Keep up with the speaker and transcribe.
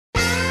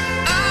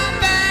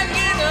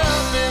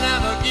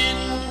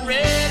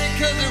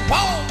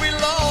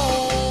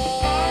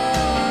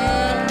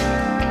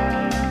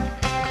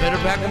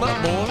Pack them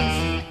up,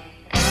 boys.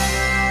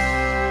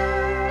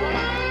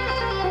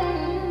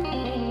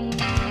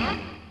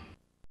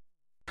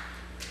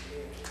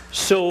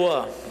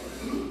 So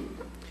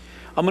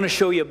I'm going to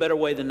show you a better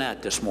way than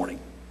that this morning.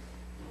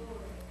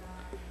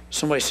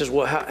 Somebody says,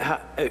 well,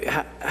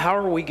 how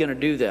are we going to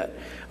do that?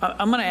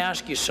 I'm going to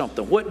ask you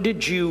something. What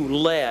did you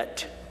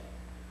let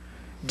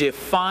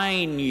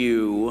define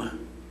you?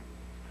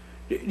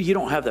 You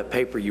don't have that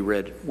paper you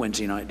read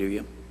Wednesday night, do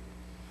you?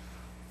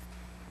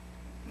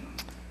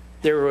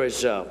 There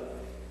was,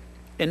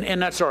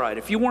 and that's all right.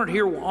 If you weren't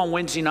here on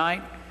Wednesday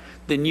night,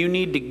 then you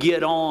need to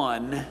get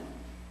on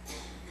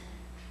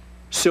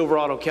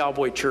Silverado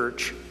Cowboy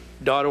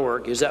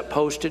Church.org. Is that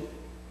posted?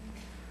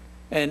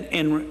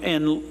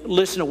 And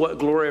listen to what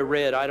Gloria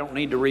read. I don't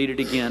need to read it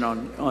again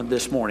on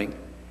this morning.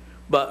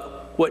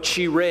 But what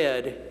she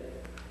read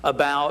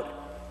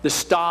about the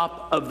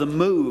stop of the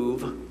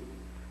move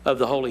of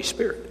the Holy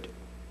Spirit.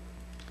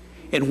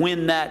 And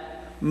when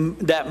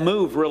that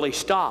move really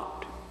stopped.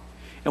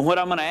 And what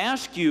I'm going to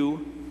ask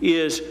you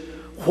is,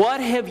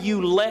 what have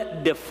you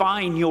let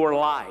define your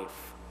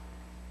life?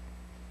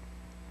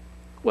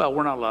 Well,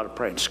 we're not allowed to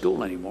pray in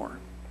school anymore.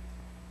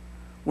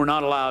 We're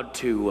not allowed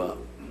to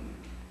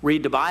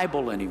read the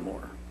Bible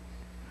anymore.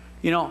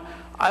 You know,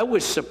 I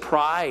was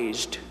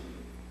surprised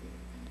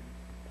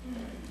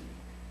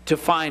to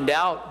find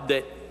out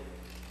that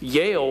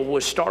Yale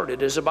was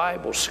started as a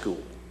Bible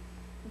school.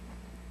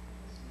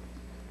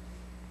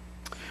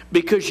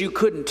 Because you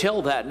couldn't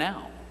tell that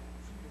now.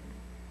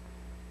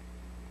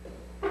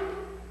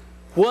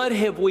 What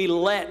have we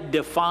let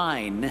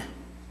define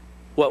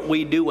what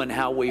we do and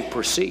how we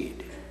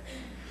proceed?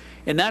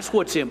 And that's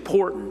what's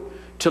important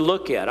to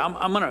look at. I'm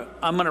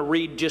gonna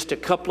read just a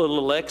couple of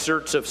little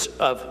excerpts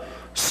of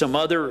some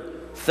other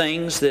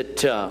things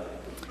that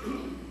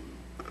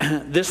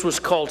this was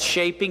called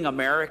Shaping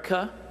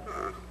America.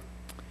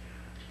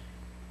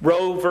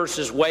 Roe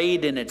versus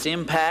Wade and its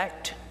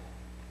impact.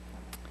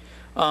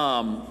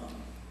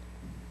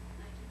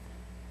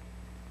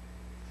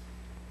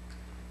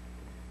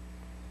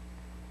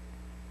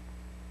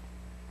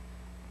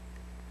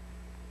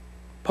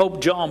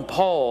 Pope John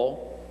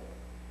Paul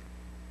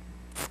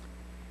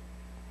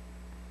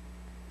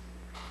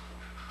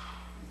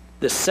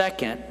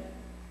II,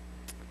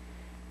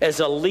 as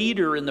a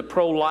leader in the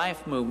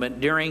pro-life movement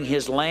during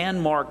his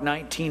landmark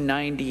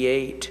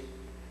 1998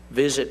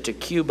 visit to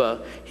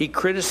Cuba, he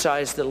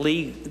criticized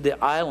the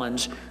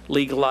island's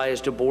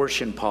legalized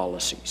abortion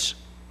policies.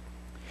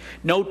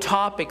 No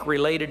topic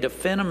related to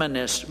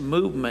feminist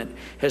movement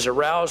has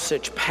aroused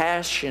such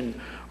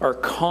passion or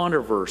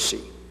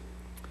controversy.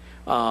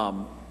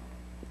 And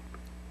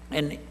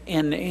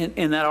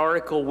that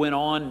article went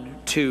on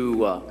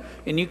to,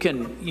 and you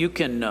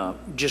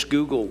can just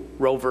Google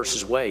Roe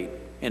versus Wade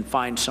and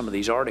find some of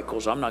these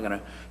articles. I'm not going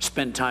to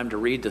spend time to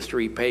read the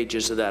 3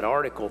 pages of that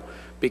article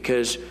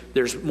because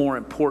there's more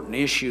important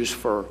issues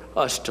for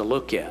us to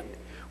look at.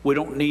 We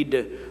don't need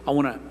to. I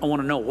want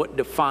to know what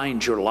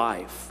defines your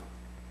life.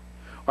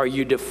 Are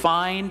you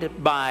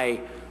defined by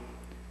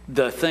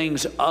the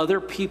things other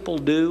people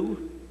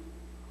do?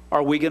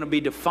 Are we going to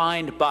be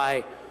defined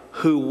by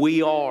who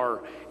we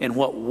are and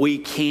what we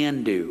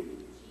can do?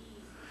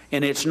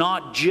 And it's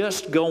not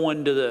just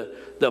going to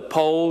the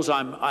polls.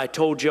 I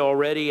told you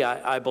already,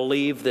 I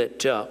believe that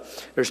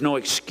there's no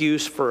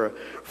excuse for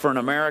an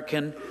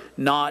American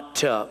not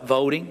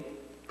voting.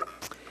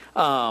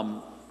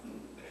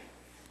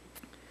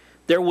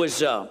 There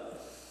was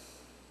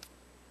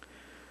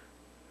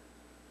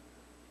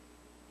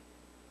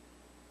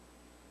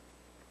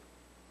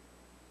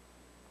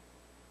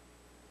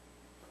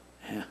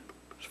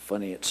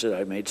funny, it said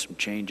I made some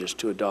changes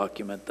to a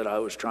document that I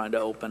was trying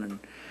to open, and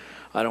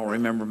I don't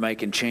remember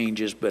making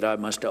changes, but I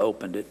must have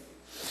opened it.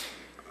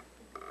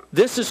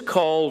 This is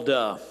called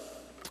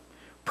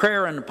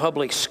Prayer in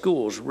Public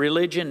Schools,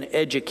 Religion,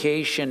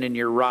 Education, and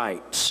Your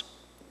Rights.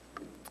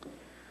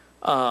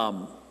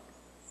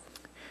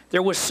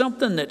 There was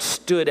something that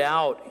stood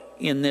out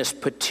in this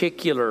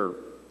particular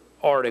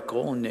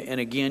article, and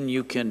again,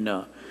 you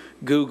can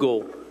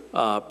Google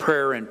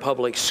Prayer in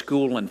Public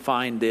School and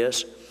find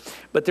this.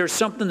 But there's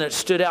something that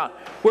stood out.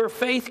 Where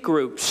faith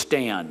groups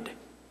stand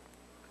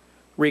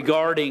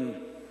regarding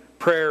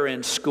prayer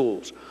in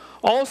schools.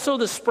 Also,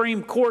 the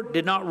Supreme Court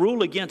did not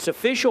rule against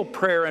official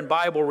prayer and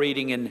Bible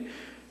reading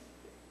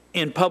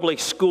in public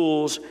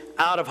schools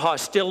out of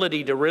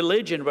hostility to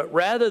religion, but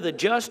rather the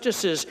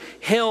justices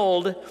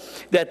held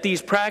that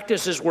these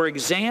practices were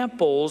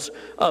examples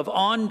of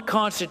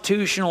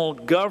unconstitutional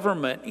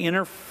government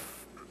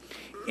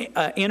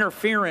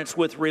interference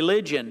with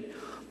religion.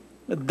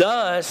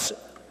 Thus,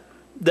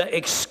 the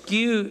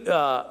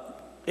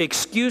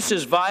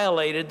excuses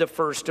violated the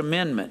First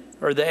Amendment,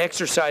 or the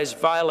exercise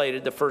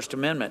violated the First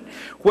Amendment.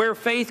 Where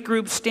faith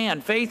groups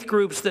stand, faith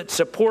groups that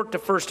support the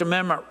First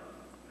Amendment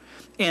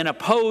and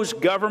oppose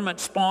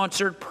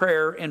government-sponsored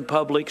prayer in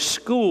public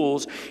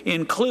schools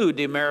include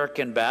the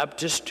American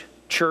Baptist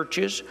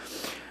churches,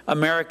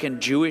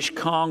 American Jewish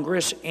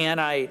Congress,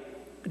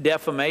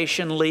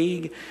 Defamation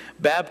League,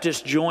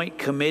 Baptist Joint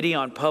Committee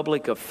on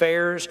Public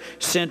Affairs,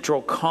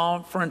 Central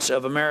Conference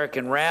of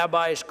American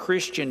Rabbis,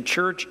 Christian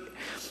Church,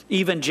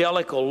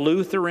 Evangelical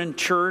Lutheran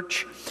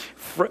Church,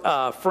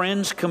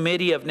 Friends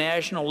Committee of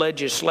National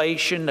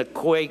Legislation, the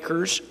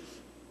Quakers,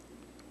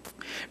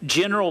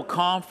 General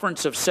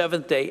Conference of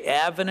Seventh-day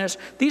Adventists.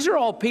 These are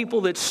all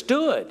people that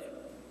stood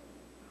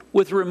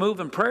with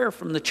removing prayer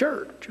from the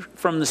church,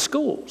 from the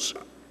schools.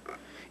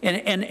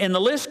 And the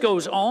list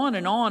goes on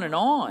and on and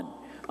on.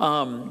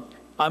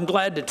 I'm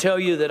glad to tell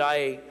you that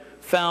I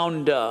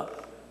found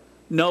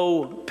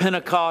no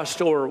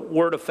Pentecost or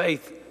Word of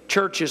Faith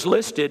churches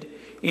listed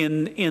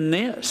in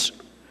this.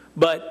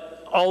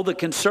 But all the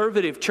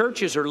conservative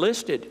churches are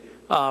listed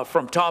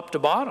from top to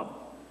bottom.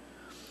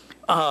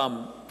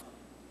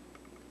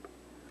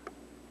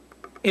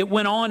 It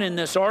went on in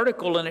this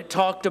article, and it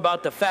talked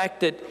about the fact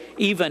that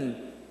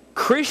even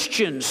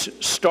Christians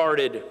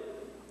started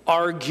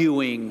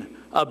arguing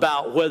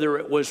about whether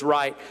it was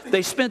right.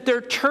 They spent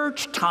their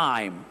church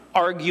time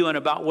arguing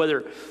about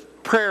whether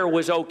prayer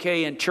was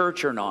okay in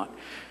church or not.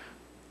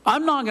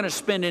 I'm not going to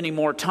spend any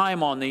more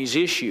time on these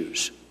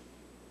issues.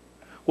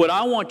 What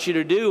I want you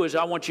to do is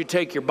I want you to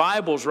take your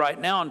Bibles right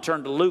now and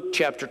turn to Luke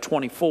chapter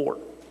 24.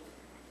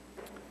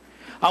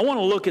 I want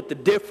to look at the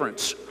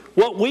difference,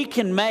 what we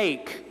can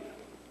make.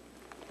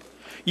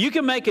 You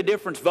can make a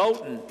difference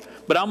voting,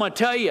 but I'm going to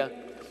tell you,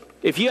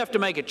 if you have to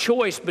make a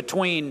choice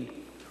between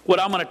what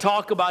I'm going to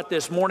talk about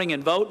this morning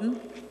and voting,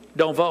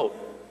 don't vote.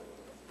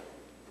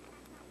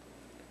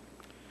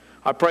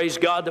 I praise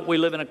God that we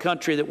live in a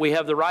country that we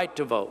have the right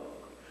to vote.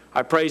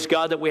 I praise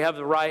God that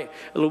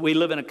we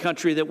live in a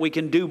country that we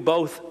can do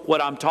both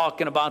what I'm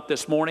talking about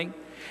this morning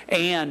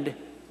and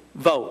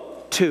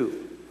vote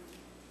too.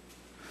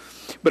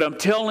 But I'm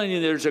telling you,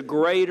 there's a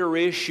greater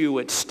issue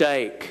at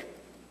stake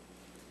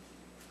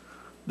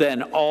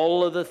than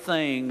all of the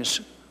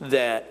things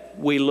that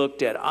we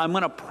looked at. I'm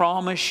going to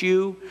promise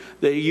you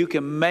that you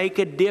can make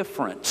a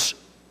difference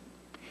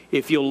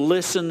if you'll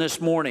listen this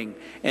morning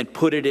and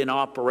put it in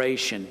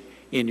operation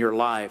in your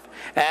life.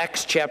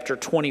 Acts chapter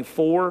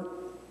 24.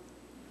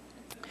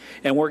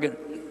 And we're going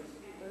to...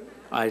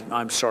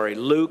 I'm sorry,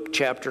 Luke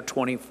chapter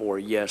 24.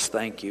 Yes,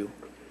 thank you.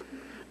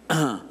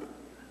 And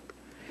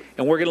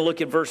we're going to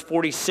look at verse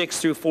 46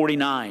 through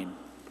 49.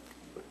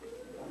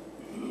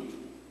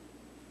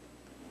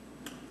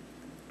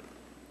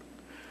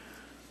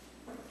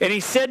 And he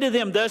said to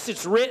them, thus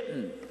it's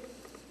written,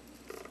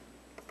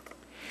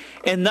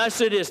 and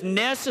thus it is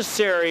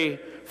necessary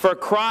for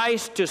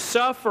Christ to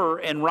suffer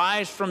and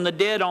rise from the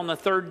dead on the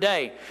third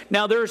day.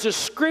 Now there's a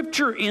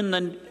scripture in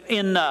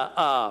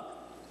the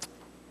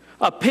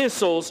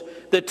epistles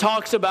that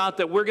talks about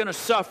that we're going to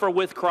suffer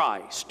with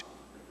Christ.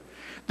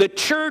 The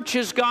church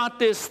has got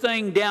this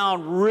thing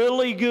down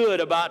really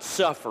good about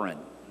suffering.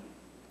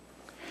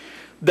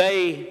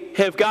 They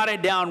have got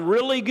it down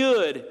really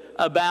good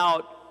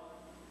about,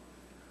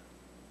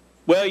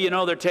 well, you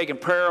know, they're taking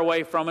prayer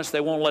away from us.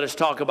 They won't let us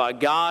talk about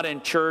God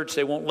in church.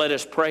 They won't let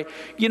us pray.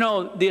 You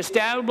know, the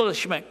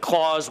Establishment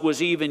Clause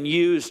was even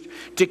used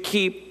to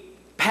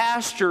keep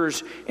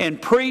pastors and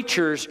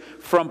preachers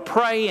from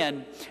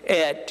praying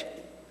at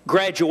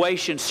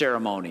graduation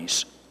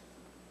ceremonies.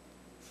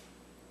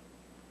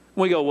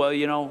 We go, well,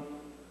 you know,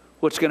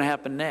 what's going to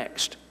happen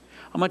next?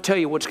 I'm going to tell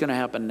you what's going to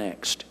happen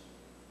next.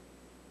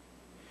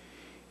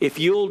 If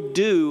you'll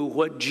do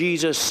what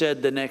Jesus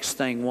said the next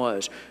thing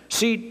was.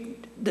 See,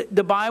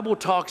 the Bible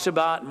talks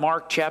about,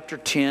 Mark chapter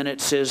 10,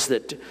 it says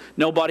that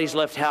nobody's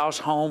left house,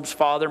 homes,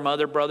 father,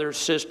 mother, brothers,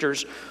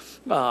 sisters,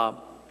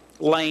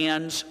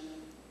 lands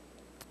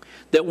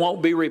that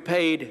won't be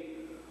repaid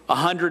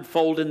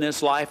 100-fold in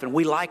this life. And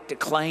we like to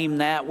claim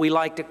that. We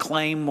like to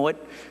claim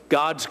what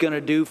God's going to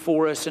do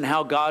for us and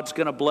how God's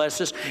going to bless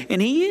us. And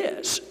He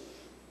is.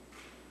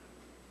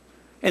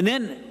 And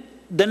then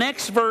the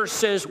next verse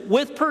says,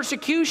 with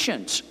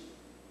persecutions.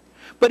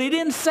 But He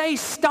didn't say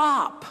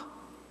stop.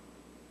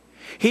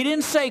 He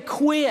didn't say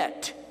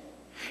quit.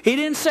 He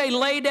didn't say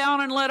lay down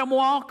and let them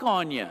walk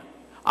on you.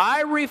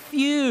 I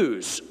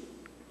refuse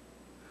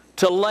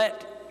to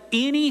let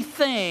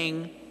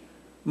anything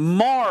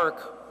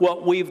mark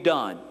what we've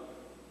done,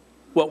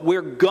 what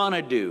we're going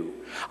to do.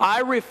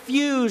 I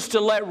refuse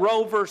to let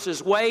Roe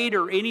versus Wade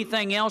or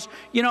anything else.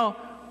 You know,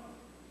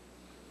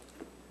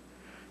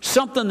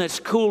 something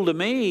that's cool to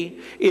me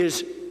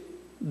is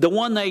the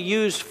one they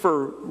used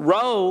for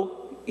Roe,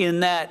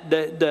 in that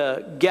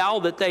the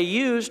gal that they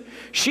used,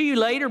 she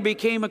later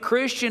became a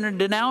Christian and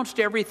denounced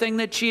everything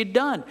that she had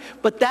done.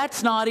 But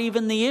that's not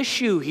even the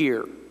issue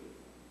here.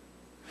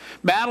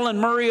 Madalyn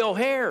Murray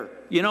O'Hair,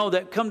 you know,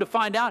 that come to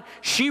find out,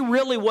 she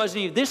really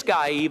wasn't even, this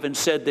guy even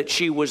said that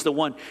she was the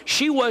one.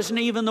 She wasn't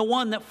even the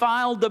one that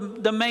filed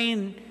the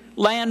main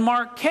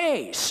landmark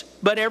case.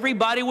 But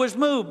everybody was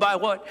moved by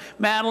what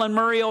Madalyn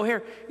Murray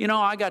O'Hair, you know,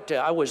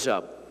 I was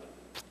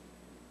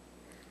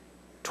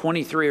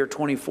 23 or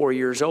 24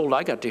 years old.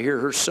 I got to hear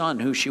her son,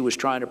 who she was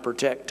trying to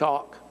protect,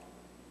 talk.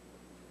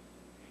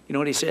 You know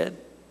what he said?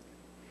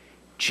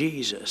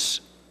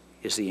 Jesus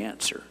is the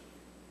answer.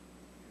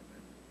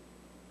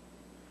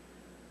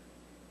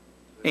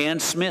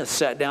 Ann Smith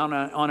sat down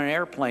on an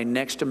airplane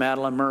next to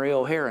Madalyn Murray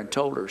O'Hair and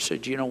told her,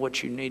 said, you know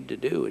what you need to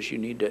do is you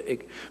need to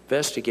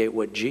investigate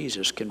what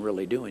Jesus can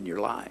really do in your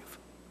life.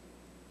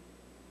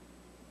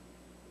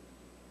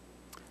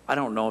 I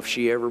don't know if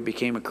she ever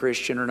became a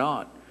Christian or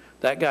not.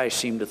 That guy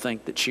seemed to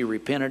think that she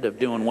repented of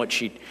doing what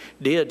she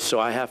did, so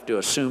I have to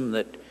assume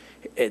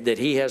that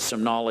he has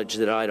some knowledge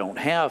that I don't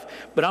have.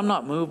 But I'm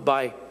not moved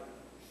by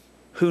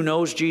who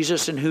knows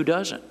Jesus and who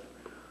doesn't.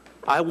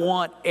 I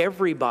want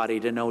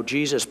everybody to know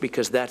Jesus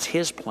because that's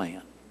His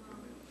plan.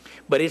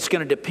 But it's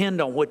going to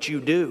depend on what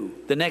you do.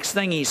 The next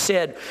thing He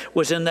said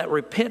was in that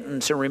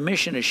repentance and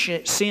remission of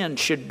sin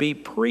should be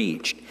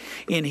preached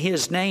in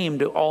His name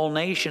to all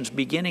nations,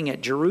 beginning at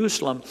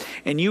Jerusalem.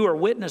 And you are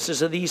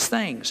witnesses of these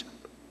things.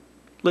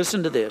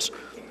 Listen to this.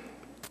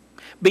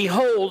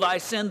 Behold, I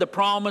send the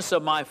promise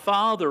of my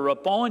Father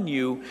upon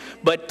you,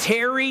 but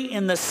tarry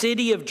in the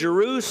city of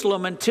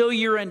Jerusalem until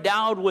you're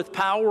endowed with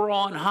power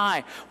on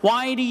high.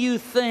 Why do you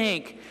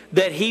think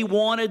that He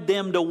wanted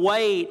them to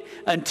wait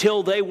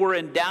until they were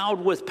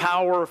endowed with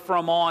power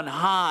from on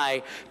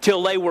high,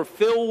 till they were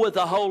filled with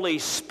the Holy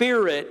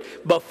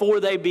Spirit before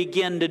they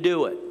begin to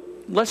do it?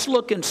 Let's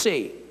look and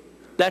see.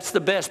 That's the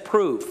best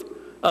proof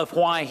of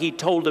why He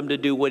told them to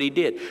do what He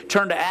did.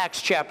 Turn to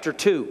Acts chapter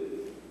 2.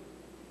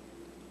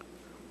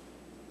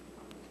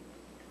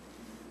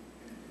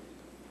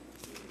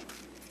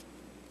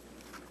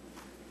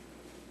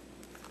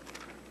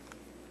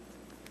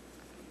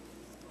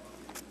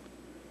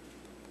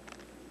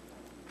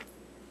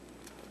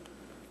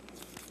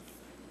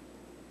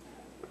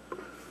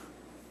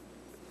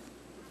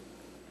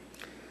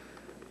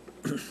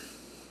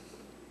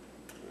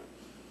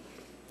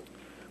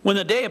 When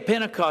the day of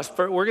Pentecost,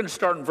 we're going to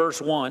start in verse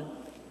 1.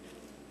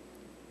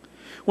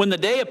 When the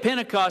day of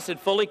Pentecost had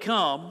fully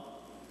come,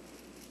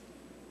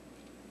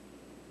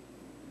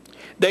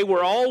 they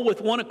were all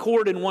with one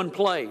accord in one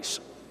place.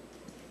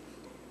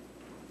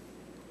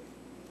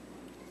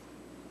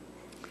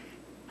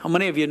 How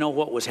many of you know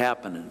what was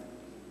happening?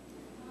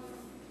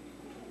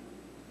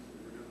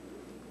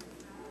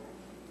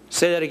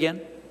 Say that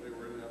again.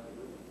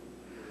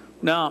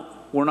 No,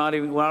 I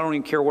don't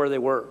even care where they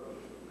were.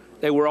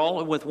 They were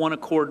all with one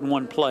accord in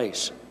one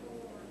place.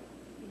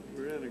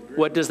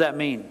 What does that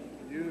mean?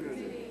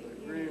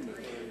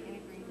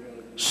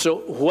 So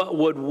what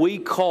would we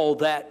call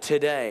that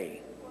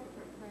today?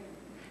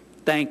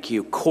 Thank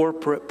you.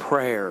 Corporate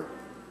prayer.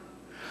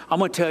 I'm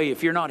going to tell you,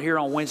 if you're not here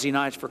on Wednesday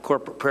nights for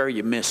corporate prayer,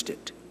 you missed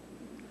it.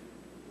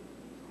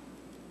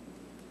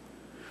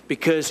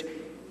 Because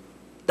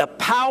the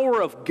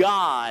power of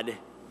God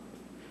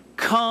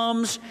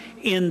comes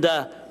in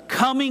the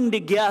coming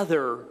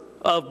together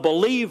of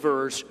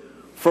believers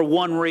for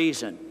one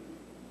reason.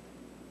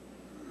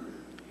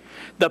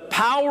 The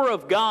power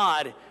of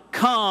God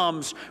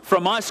comes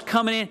from us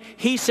coming in.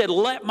 He said,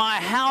 let my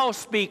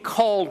house be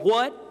called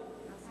what?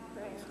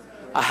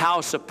 A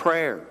house of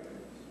prayer.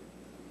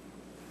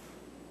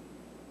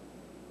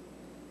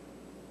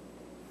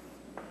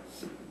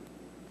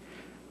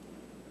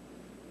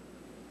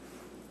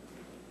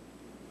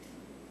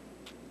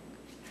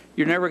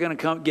 You're never going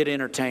to get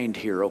entertained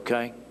here,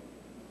 okay?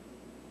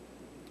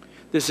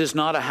 This is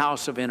not a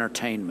house of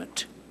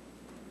entertainment.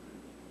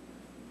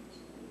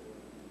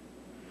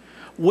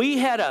 We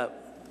had a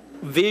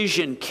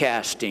vision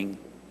casting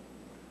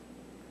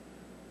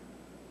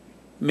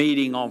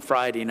meeting on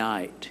Friday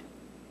night.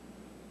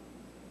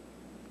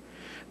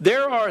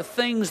 There are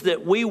things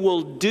that we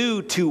will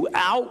do to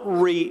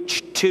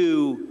outreach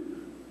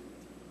to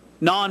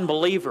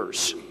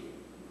non-believers.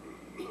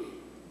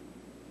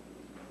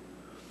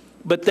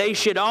 But they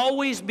should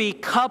always be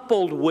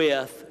coupled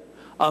with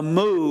a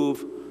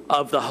move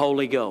of the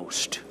Holy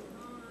Ghost.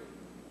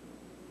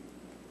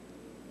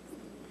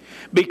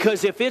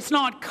 Because if it's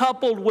not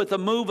coupled with a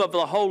move of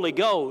the Holy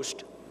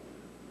Ghost,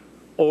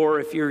 or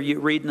if you're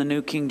reading the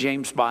New King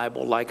James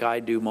Bible like I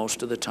do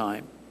most of the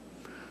time,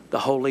 the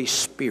Holy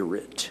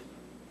Spirit.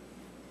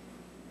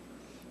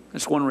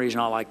 That's one reason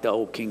I like the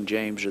old King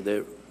James or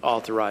the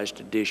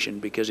Authorized Edition,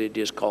 because it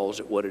just calls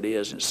it what it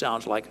is. And it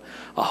sounds like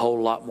a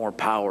whole lot more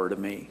power to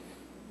me.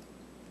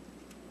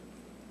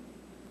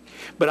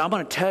 But I'm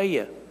going to tell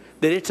you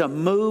that it's a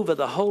move of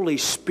the Holy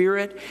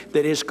Spirit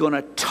that is going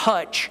to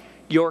touch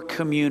your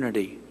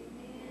community.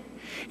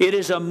 It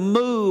is a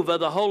move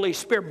of the Holy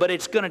Spirit, but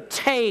it's going to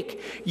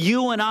take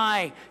you and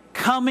I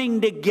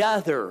coming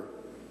together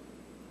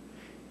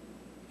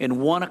in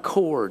one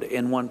accord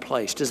in one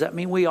place. Does that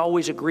mean we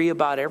always agree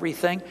about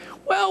everything?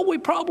 Well, we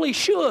probably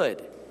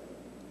should.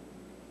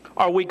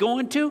 Are we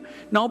going to?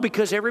 No,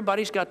 because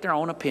everybody's got their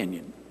own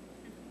opinion.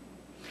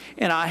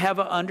 And I have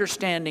an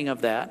understanding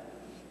of that.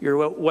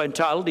 You're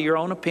entitled to your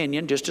own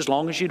opinion just as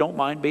long as you don't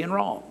mind being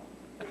wrong.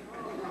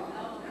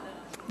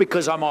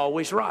 Because I'm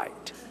always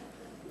right.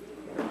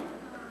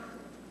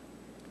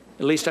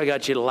 At least I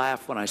got you to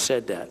laugh when I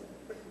said that.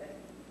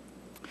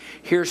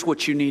 Here's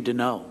what you need to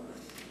know.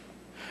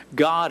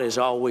 God is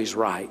always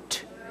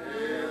right.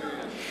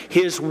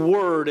 His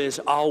word is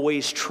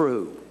always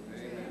true.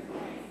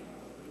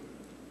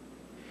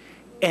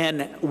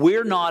 And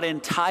we're not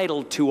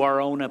entitled to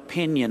our own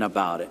opinion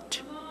about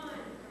it.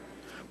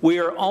 We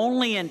are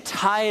only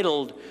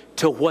entitled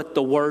to what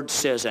the Word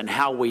says and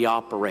how we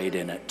operate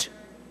in it.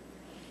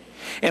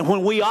 And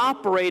when we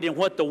operate in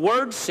what the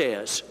Word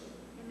says,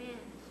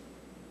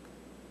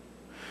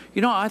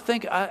 you know, I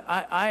think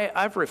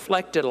I've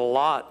reflected a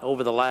lot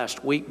over the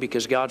last week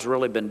because God's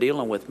really been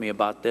dealing with me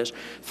about this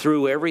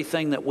through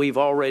everything that we've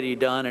already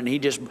done. And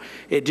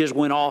it just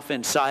went off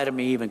inside of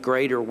me even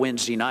greater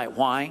Wednesday night.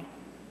 Why?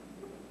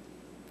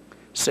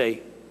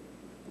 Say,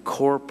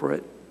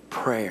 corporate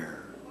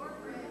prayer.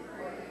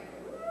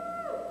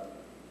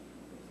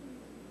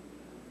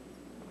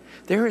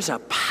 There is a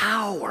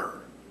power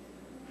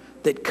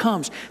that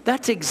comes.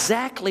 That's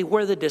exactly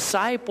where the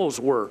disciples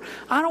were.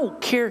 I don't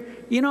care,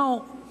 you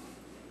know.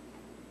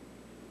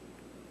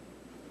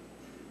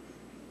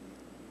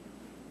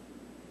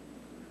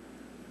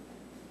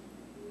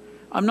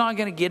 I'm not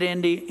going to get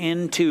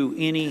into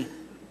any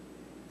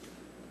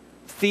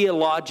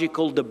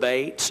theological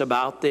debates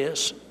about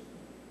this.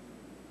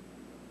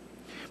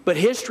 But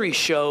history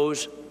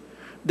shows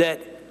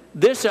that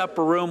this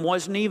upper room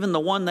wasn't even the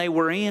one they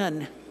were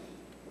in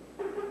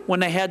when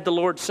they had the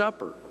Lord's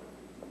Supper.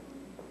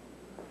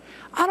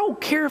 I don't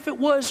care if it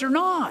was or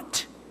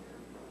not.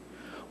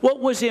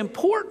 What was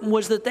important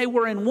was that they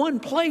were in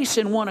one place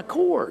in one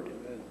accord.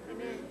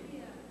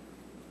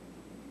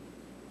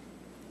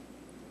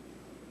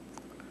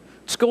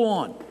 Let's go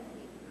on.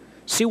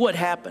 See what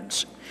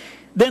happens.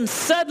 Then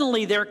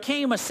suddenly there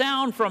came a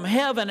sound from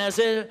heaven as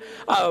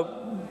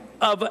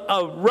of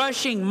a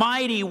rushing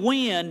mighty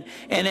wind,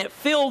 and it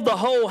filled the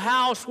whole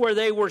house where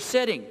they were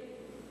sitting.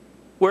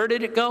 Where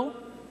did it go?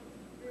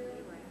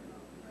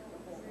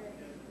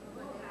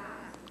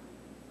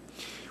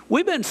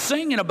 We've been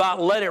singing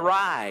about let it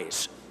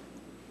rise.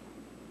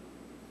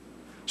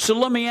 So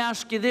let me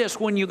ask you this,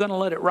 when are you going to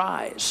let it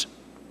rise?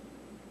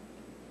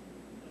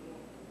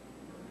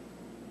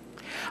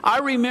 I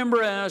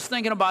remember, and I was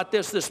thinking about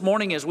this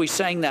morning as we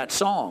sang that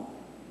song.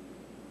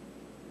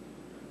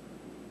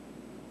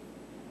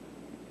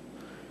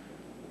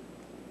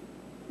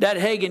 Dad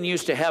Hagin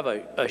used to have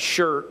a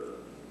shirt.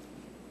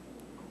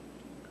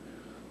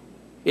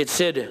 It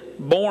said,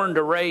 "Born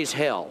to raise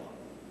hell."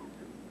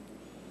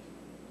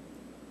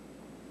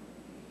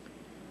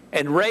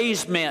 And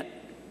raised meant,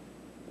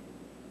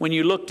 when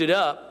you looked it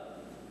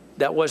up,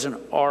 that wasn't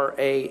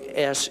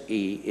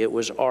R-A-S-E, it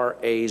was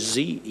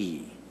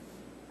R-A-Z-E.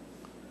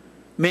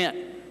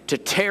 Meant to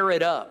tear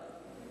it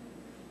up.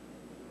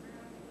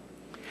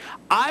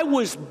 I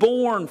was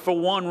born for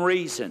one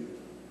reason.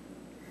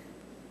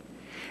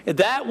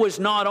 That was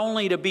not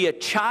only to be a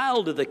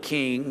child of the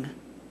King,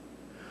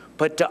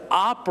 but to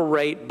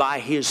operate by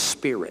His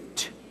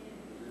Spirit.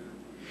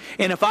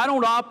 And if I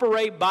don't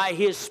operate by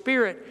His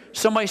Spirit,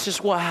 somebody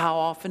says, well, how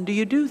often do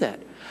you do that?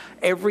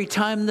 Every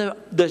time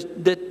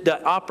the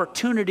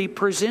opportunity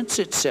presents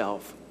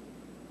itself.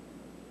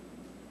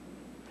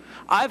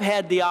 I've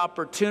had the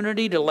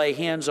opportunity to lay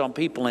hands on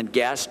people in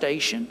gas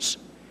stations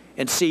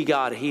and see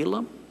God heal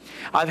them.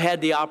 I've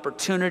had the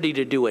opportunity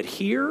to do it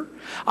here.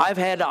 I've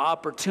had the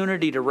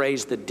opportunity to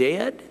raise the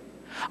dead.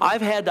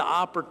 I've had the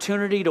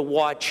opportunity to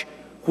watch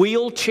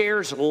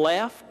wheelchairs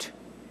left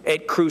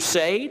at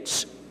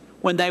crusades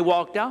when they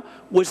walked out.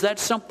 Was that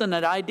something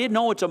that I did?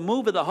 No, it's a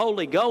move of the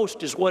Holy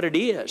Ghost is what it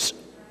is.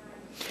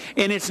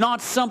 And it's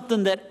not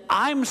something that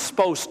I'm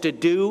supposed to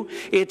do.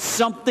 It's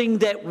something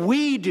that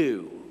we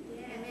do.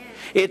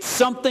 It's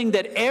something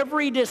that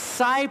every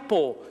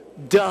disciple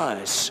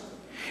does.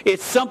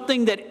 It's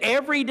something that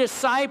every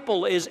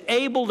disciple is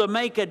able to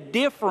make a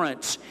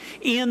difference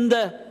in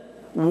the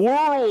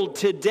world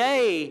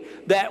today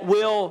that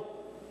will,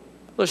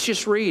 let's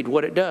just read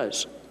what it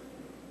does.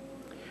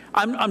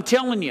 I'm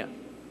telling you,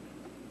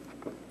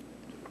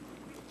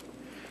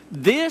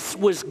 this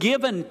was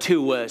given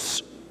to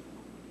us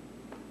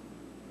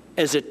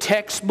as a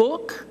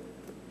textbook,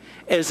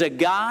 as a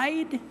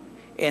guide,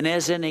 and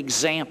as an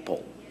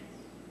example.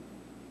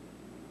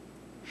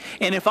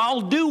 And if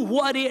I'll do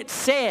what it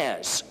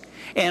says,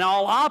 and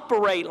I'll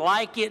operate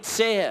like it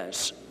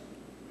says,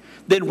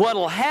 then what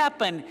will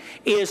happen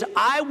is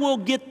I will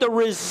get the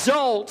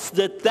results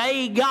that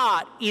they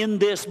got in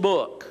this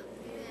book.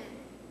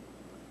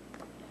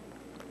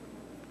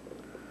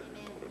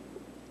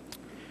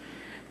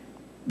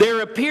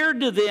 There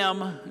appeared to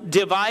them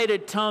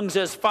divided tongues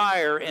as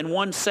fire, and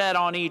one sat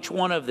on each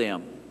one of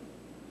them.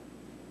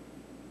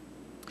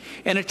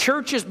 And a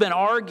church has been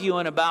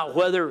arguing about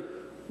whether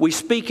we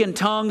speak in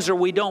tongues or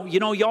we don't. You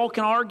know, y'all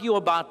can argue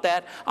about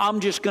that. I'm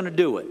just going to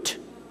do it.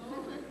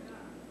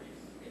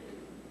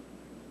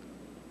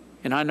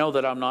 And I know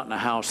that I'm not in a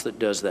house that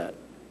does that.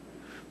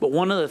 But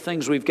one of the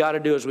things we've got to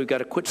do is we've got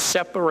to quit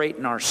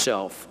separating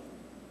ourselves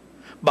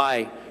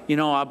by, you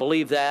know, I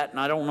believe that, and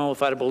I don't know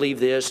if I believe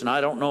this, and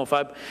I don't know if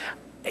I...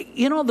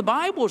 You know, the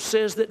Bible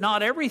says that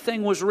not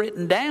everything was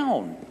written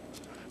down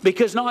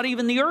because not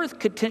even the earth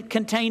could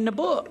contain the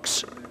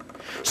books.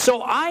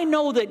 So I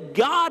know that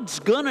God's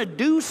going to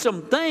do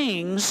some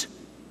things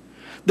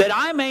that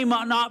I may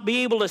not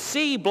be able to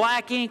see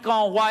black ink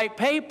on white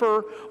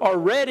paper or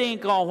red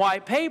ink on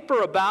white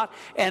paper about,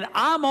 and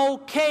I'm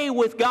okay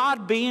with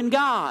God being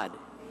God.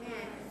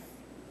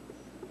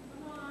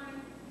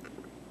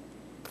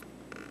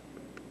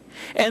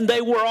 And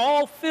they were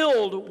all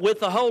filled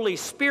with the Holy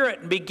Spirit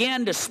and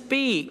began to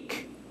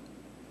speak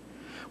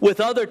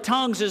with other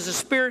tongues as the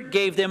Spirit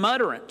gave them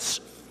utterance.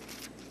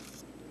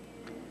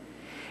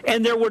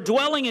 And there were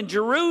dwelling in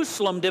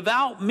Jerusalem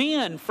devout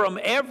men from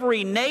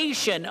every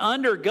nation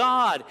under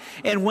God.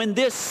 And when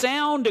this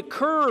sound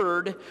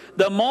occurred,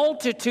 the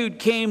multitude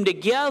came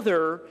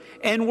together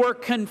and were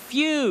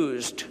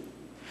confused,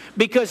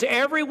 because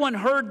everyone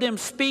heard them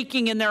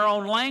speaking in their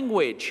own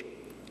language.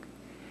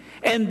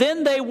 And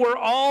then they were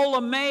all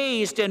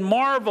amazed and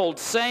marveled,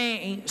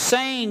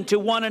 saying to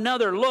one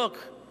another, "Look,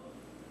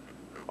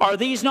 are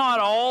these not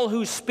all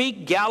who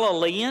speak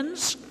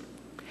Galileans?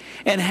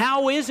 And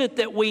how is it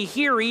that we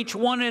hear each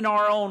one in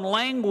our own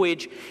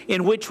language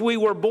in which we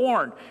were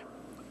born?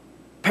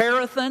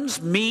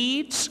 Parathons,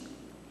 Medes,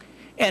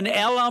 and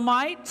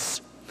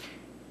Elamites,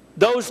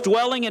 those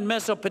dwelling in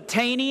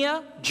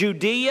Mesopotamia,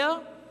 Judea,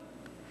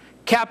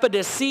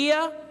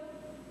 Cappadocia,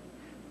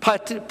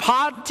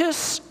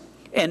 Pontus,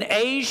 and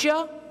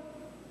Asia,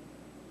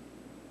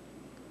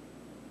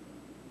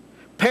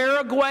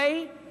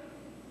 Paraguay,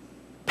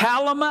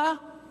 Palma,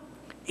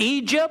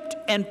 Egypt,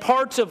 and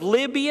parts of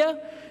Libya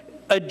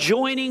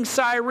adjoining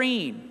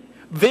Cyrene,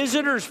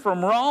 visitors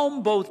from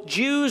Rome, both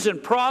Jews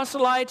and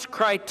proselytes,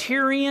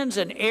 Criterians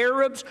and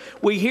Arabs.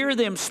 We hear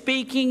them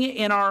speaking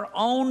in our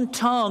own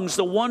tongues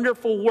the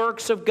wonderful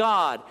works of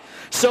God."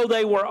 So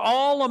they were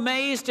all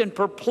amazed and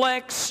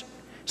perplexed,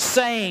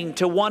 saying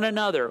to one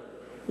another,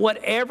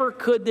 "Whatever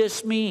could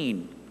this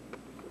mean?"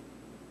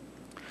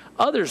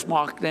 Others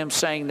mocked them,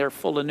 saying they're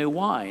full of new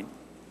wine.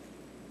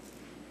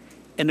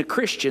 And the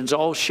Christians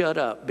all shut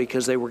up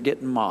because they were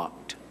getting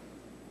mocked.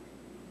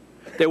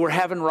 They were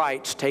having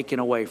rights taken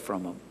away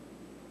from them.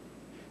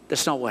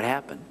 That's not what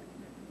happened.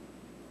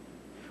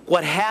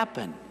 What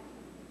happened?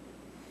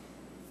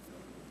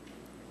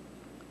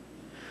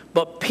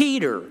 But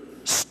Peter,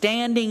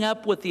 standing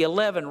up with the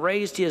 11,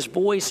 raised his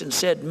voice and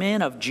said,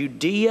 "Men of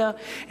Judea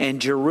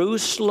and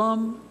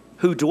Jerusalem,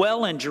 who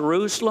dwell in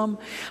Jerusalem,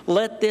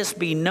 let this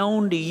be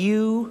known to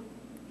you,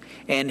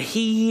 and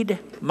heed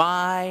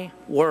my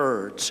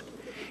words."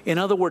 In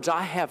other words,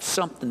 I have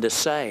something to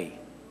say.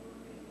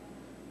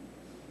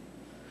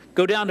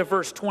 Go down to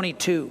verse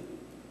 22.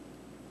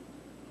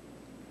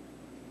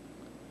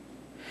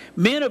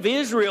 "Men of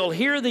Israel,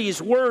 hear these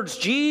words.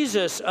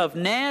 Jesus of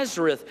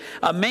Nazareth,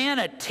 a man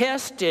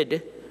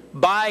attested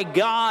by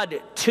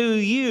God to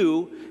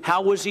you."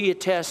 How was he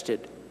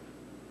attested?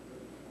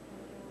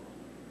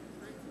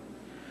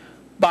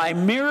 By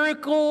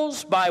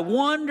miracles, by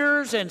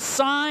wonders and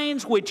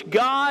signs which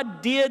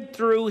God did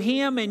through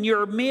him in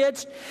your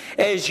midst,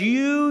 as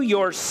you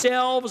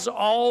yourselves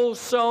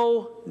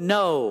also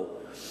know.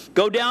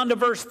 Go down to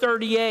verse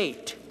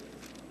 38.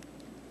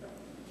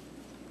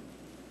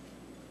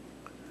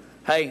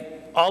 Hey,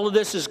 all of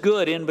this is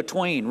good in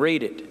between.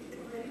 Read it.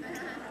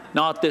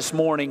 Not this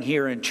morning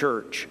here in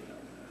church.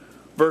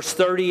 Verse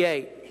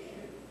 38.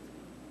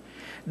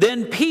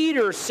 "Then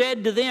Peter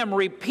said to them,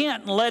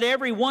 Repent and let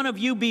every one of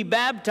you be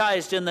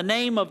baptized in the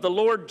name of the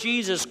Lord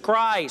Jesus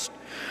Christ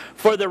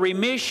for the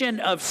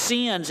remission of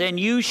sins, and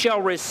you shall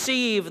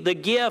receive the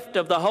gift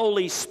of the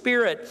Holy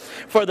Spirit.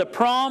 For the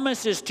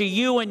promise is to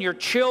you and your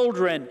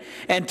children,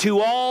 and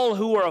to all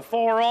who are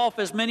afar off,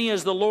 as many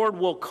as the Lord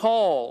will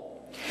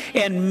call."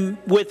 And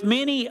with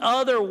many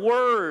other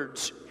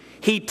words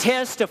he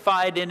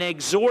testified and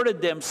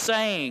exhorted them,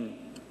 saying,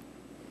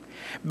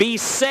 "Be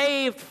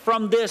saved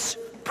from this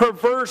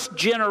perverse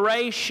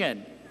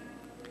generation."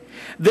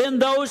 Then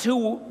those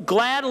who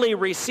gladly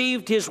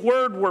received his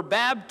word were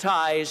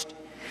baptized,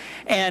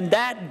 and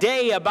that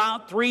day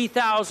about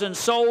 3,000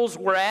 souls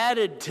were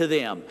added to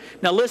them.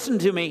 Now listen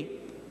to me,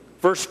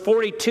 verse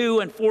 42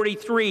 and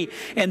 43.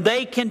 "And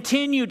they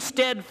continued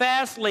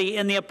steadfastly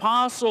in the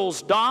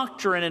apostles'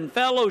 doctrine and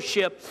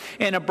fellowship,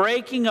 in a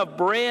breaking of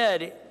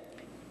bread,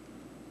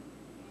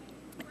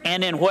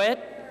 and in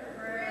what?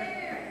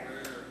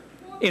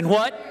 In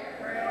what?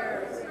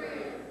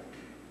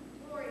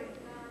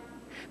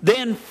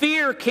 Then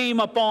fear came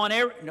upon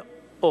every..."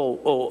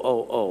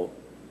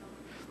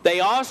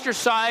 They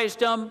ostracized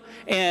them,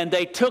 and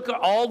they took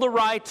all the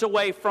rights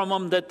away from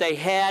them that they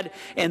had,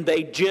 and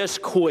they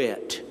just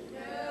quit.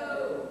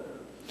 No.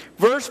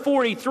 Verse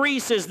 43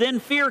 says,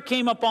 "Then fear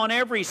came upon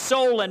every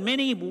soul, and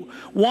many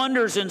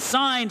wonders and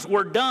signs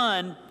were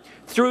done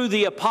through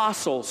the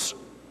apostles."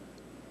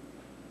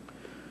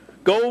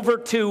 Go over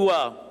to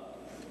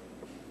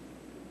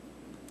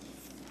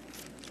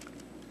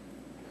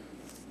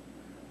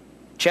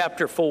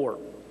chapter 4.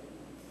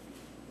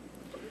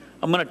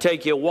 I'm going to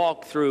take you a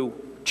walk through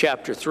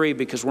chapter 3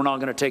 because we're not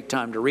going to take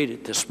time to read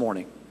it this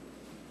morning.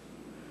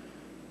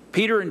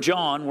 Peter and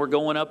John were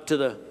going up to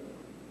the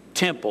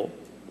temple.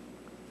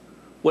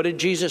 What did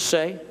Jesus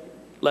say?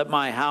 Let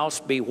my house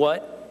be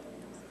what?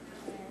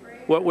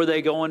 What were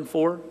they going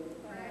for?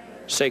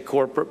 Say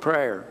corporate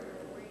prayer.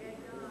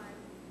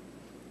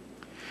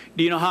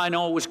 Do you know how I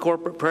know it was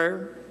corporate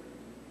prayer?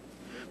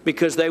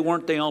 Because they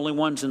weren't the only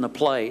ones in the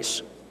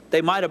place.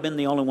 They might have been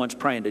the only ones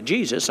praying to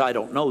Jesus. I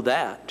don't know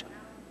that.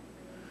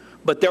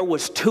 But there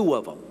was two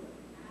of them.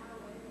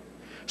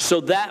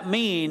 So that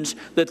means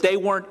that they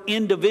weren't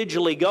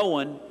individually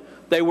going.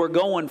 They were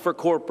going for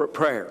corporate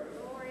prayer.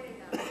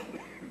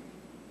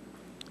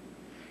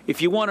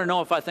 If you want to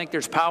know if I think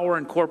there's power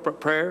in corporate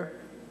prayer,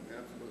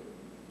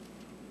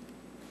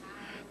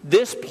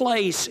 this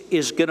place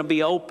is going to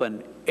be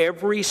open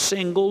every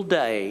single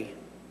day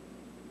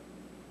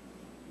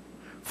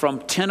from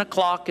 10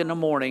 o'clock in the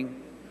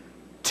morning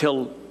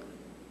till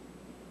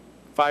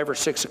 5 or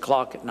 6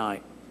 o'clock at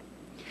night.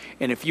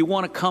 And if you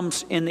want to come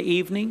in the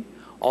evening,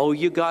 all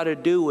you got to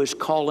do is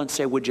call and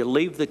say, would you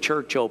leave the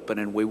church open?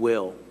 And we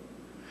will.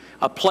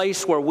 A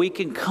place where we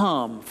can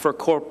come for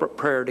corporate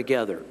prayer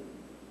together.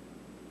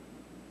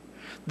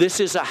 This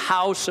is a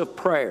house of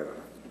prayer.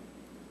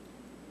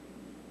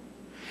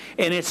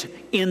 And it's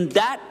in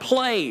that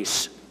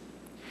place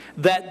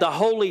that the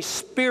Holy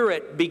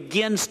Spirit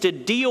begins to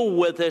deal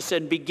with us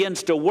and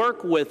begins to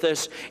work with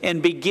us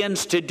and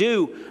begins to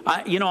do.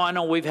 I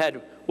know we've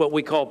had what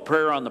we call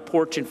prayer on the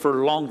porch, and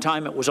for a long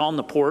time it was on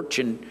the porch,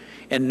 and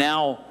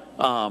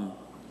now,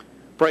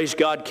 praise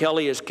God,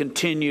 Kelly has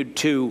continued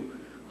to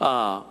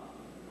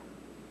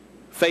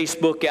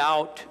Facebook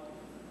out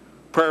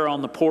prayer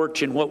on the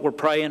porch and what we're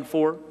praying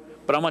for.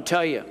 But I'm going to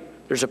tell you,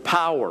 there's a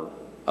power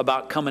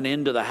about coming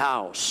into the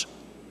house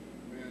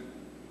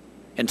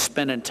and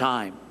spending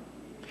time.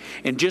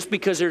 And just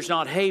because there's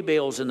not hay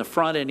bales in the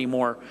front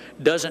anymore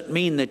doesn't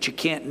mean that you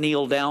can't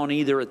kneel down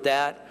either at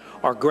that,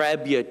 or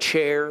grab you a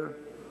chair,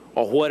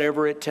 or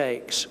whatever it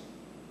takes,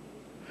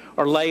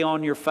 or lay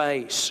on your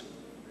face.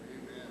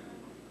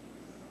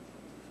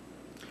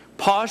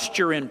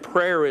 Posture in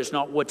prayer is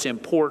not what's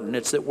important,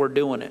 it's that we're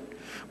doing it.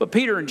 But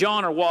Peter and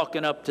John are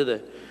walking up to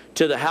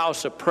the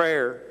house of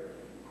prayer,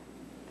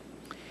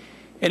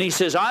 and he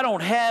says, I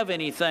don't have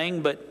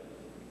anything but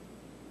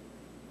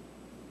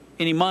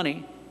any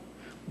money,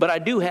 but I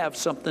do have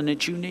something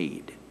that you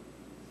need.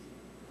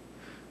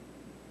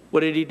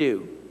 What did he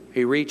do?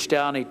 He reached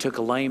out and he took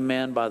a lame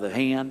man by the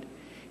hand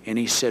and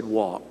he said,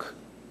 walk.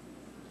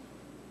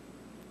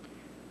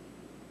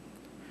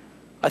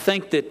 I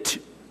think that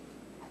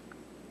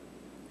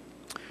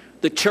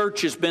the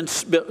church has been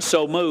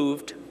so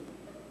moved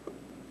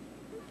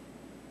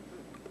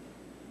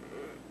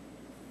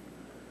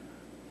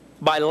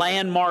by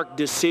landmark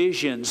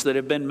decisions that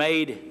have been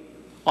made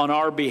on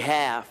our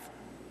behalf.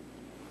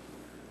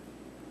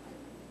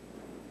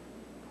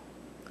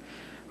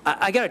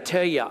 I got to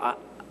tell you,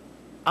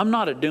 I'm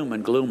not a doom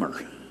and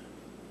gloomer.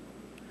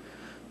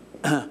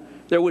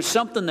 There was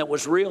something that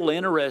was real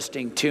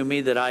interesting to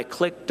me that I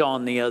clicked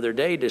on the other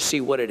day to see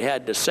what it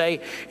had to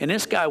say. And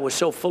this guy was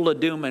so full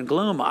of doom and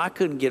gloom, I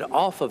couldn't get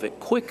off of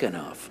it quick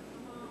enough.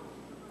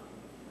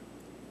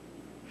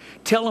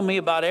 Telling me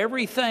about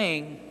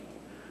everything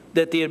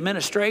that the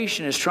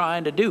administration is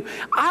trying to do.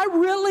 I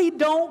really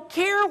don't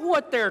care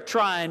what they're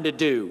trying to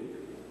do.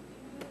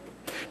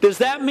 Does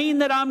that mean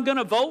that I'm going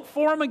to vote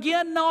for them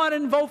again? No, I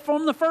didn't vote for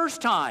them the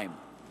first time.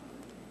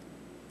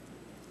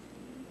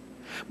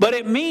 But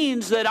it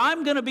means that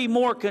I'm going to be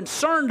more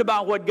concerned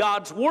about what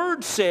God's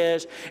Word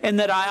says, and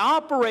that I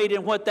operate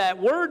in what that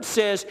Word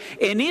says,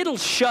 and it'll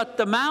shut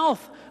the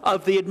mouth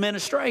of the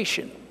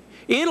administration.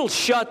 It'll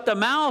shut the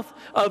mouth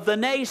of the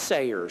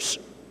naysayers.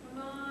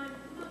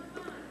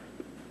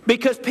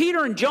 Because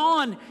Peter and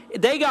John,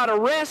 they got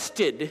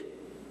arrested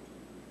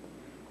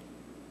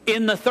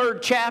in the 3rd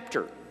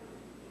chapter.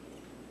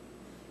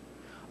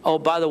 Oh,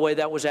 by the way,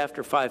 that was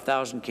after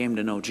 5,000 came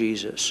to know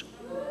Jesus.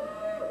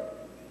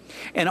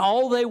 And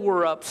all they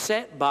were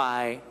upset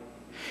by,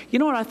 you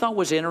know what I thought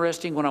was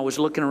interesting when I was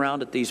looking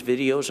around at these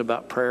videos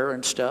about prayer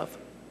and stuff?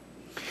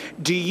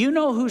 Do you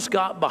know who's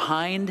got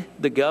behind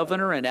the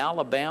governor in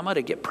Alabama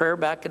to get prayer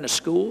back in the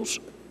schools?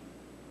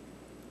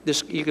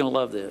 You're going to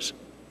love this.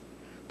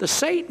 The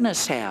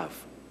Satanists have.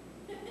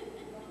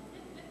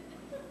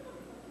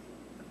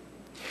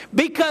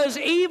 Because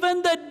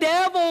even the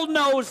devil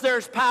knows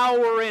there's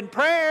power in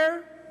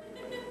prayer.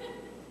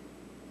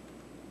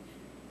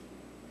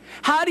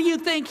 How do you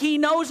think he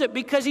knows it?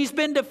 Because he's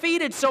been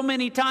defeated so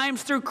many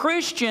times through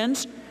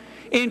Christians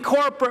in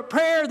corporate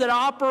prayer that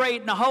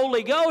operate in the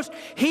Holy Ghost.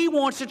 He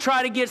wants to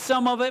try to get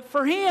some of it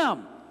for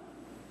him.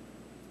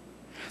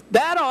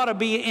 That ought to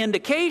be an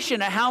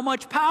indication of how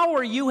much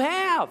power you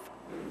have.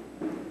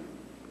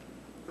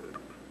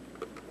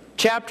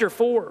 Chapter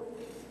 4.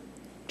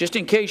 Just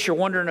in case you're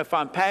wondering if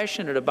I'm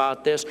passionate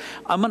about this,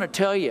 I'm going to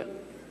tell you.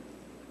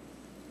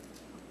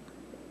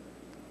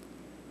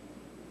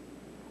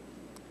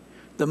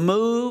 The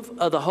move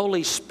of the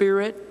Holy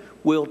Spirit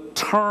will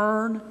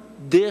turn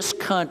this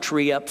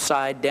country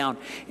upside down.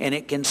 And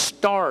it can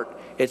start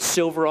at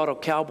Silverado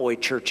Cowboy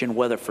Church in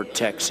Weatherford,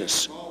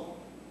 Texas.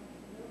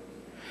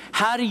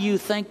 How do you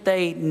think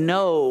they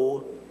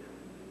know?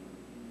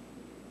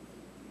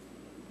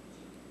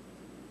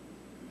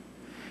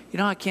 You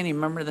know, I can't even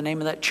remember the name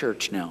of that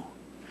church now.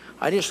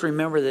 I just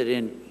remember that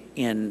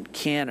in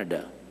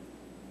Canada,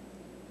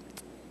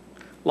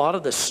 a lot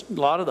of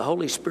the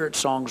Holy Spirit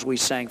songs we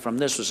sang from,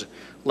 this was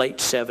late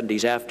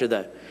 70s,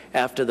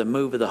 after the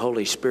move of the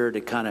Holy Spirit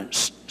had kind of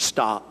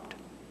stopped.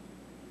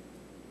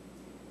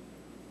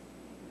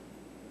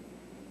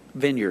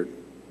 Vineyard.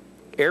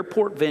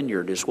 Airport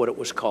Vineyard is what it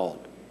was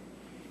called.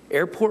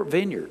 Airport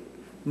Vineyard.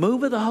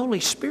 Move of the Holy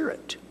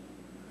Spirit.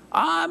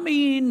 I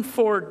mean,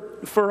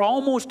 for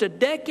almost a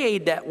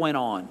decade that went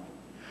on.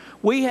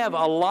 We have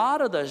a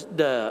lot of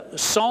the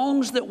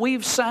songs that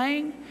we've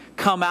sang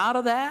come out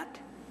of that.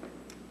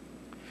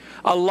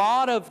 A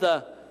lot of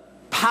the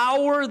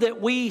power that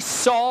we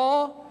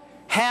saw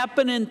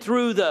happening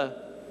through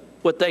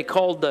what they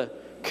called the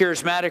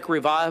charismatic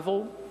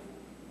revival.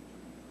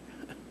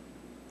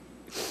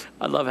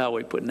 I love how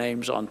we put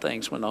names on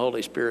things when the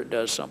Holy Spirit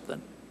does something.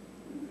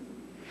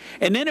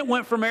 And then it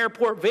went from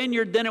Airport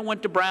Vineyard, then it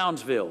went to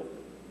Brownsville.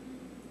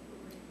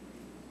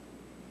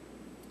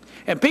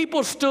 And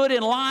people stood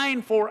in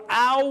line for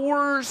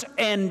hours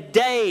and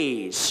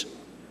days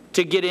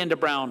to get into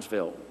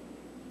Brownsville.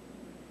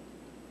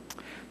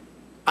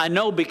 I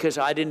know because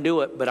I didn't do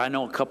it, but I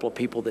know a couple of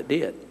people that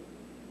did.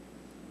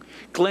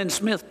 Glenn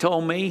Smith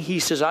told me, he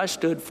says, I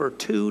stood for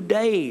 2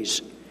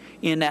 days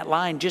in that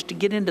line just to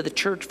get into the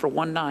church for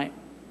one night.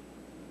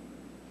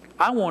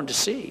 I wanted to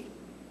see.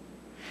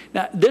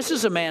 Now, this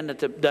is a man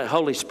that the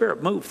Holy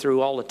Spirit moved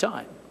through all the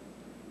time.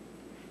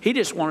 He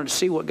just wanted to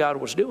see what God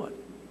was doing.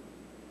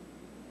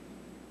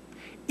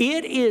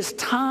 It is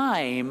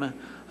time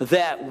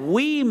that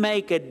we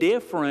make a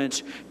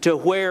difference to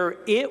where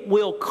it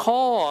will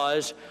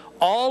cause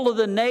all of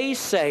the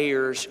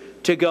naysayers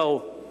to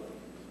go,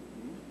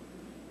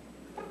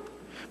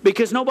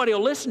 because nobody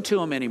will listen to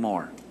them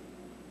anymore.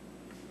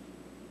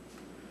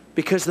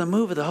 Because of the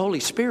move of the Holy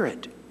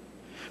Spirit.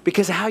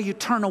 Because of how you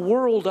turn a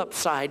world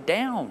upside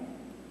down.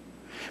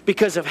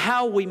 Because of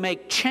how we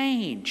make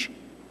change.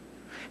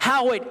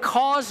 How it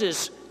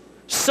causes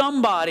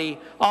somebody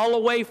all the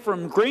way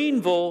from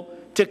Greenville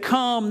to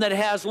come that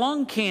has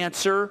lung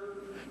cancer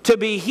to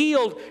be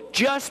healed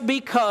just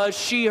because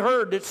she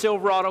heard that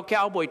Silverado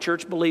Cowboy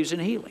Church believes in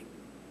healing.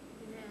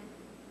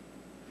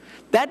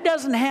 That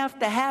doesn't have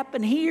to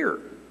happen here.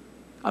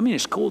 I mean,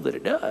 it's cool that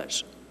it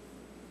does.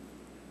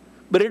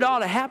 But it ought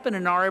to happen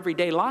in our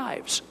everyday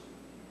lives.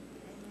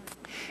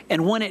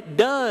 And when it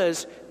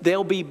does,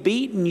 they'll be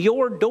beating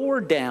your door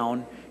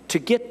down to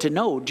get to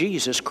know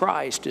Jesus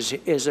Christ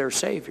as their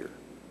Savior.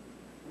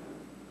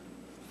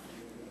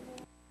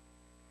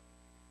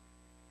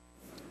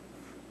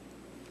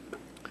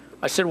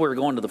 I said we were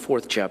going to the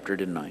 4th chapter,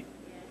 didn't I?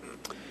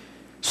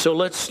 So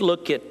let's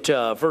look at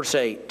verse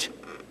 8.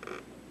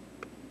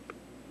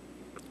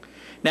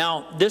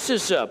 Now, this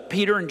is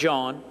Peter and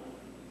John.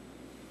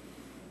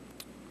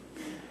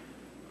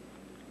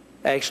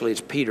 Actually, it's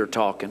Peter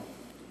talking.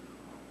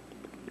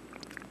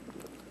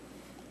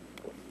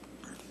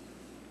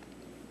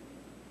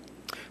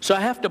 So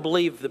I have to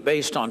believe that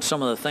based on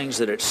some of the things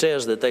that it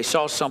says, that they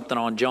saw something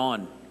on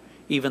John,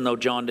 even though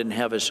John didn't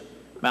have his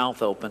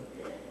mouth open.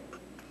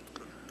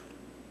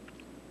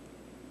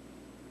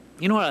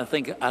 You know what I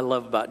think I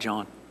love about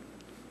John?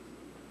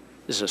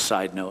 This is a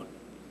side note.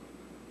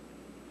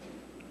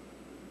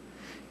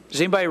 Does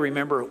anybody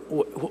remember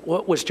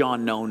what was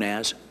John known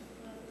as?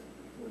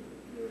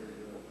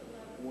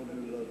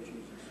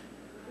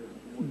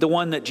 The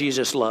one that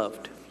Jesus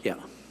loved. Yeah.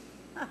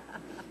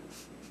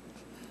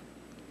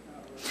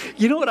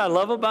 You know what I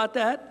love about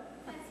that?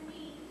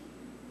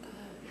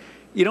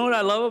 You know what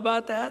I love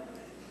about that?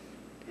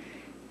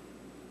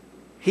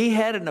 He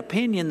had an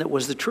opinion that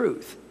was the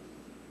truth.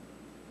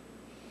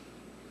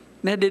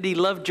 Now, did he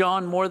love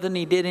John more than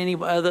he did any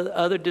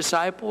other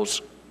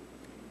disciples?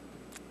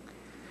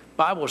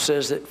 Bible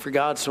says that for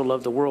God so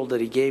loved the world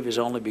that he gave his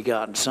only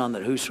begotten Son,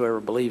 that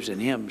whosoever believes in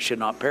him should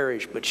not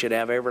perish, but should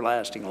have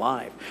everlasting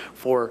life.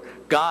 For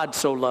God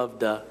so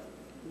loved the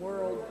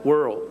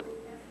world.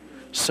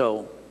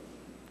 So,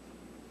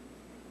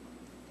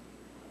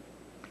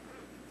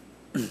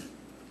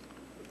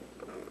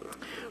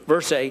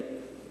 verse 8.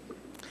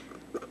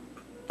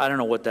 I don't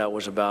know what that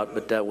was about,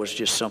 but that was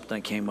just something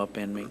that came up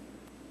in me.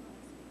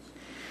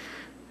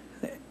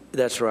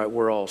 That's right,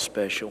 we're all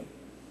special.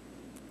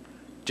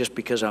 Just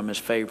because I'm his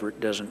favorite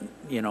doesn't,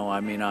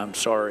 I'm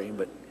sorry.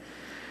 But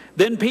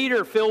then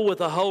Peter, filled with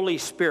the Holy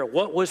Spirit.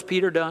 What was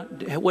Peter done?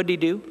 What did he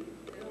do?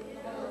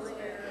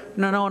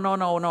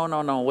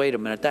 No. Wait a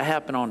minute. That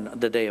happened on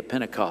the day of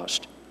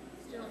Pentecost.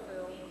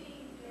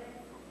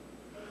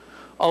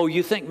 Oh,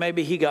 you think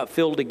maybe he got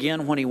filled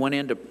again when he went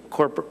into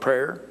corporate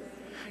prayer?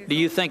 Do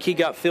you think he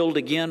got filled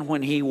again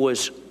when he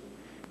was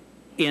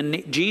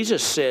in?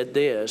 Jesus said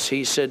this.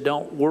 He said,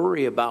 don't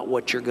worry about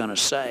what you're going to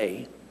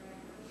say,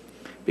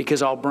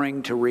 because I'll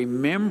bring to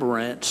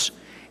remembrance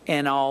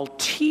and I'll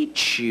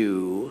teach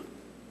you.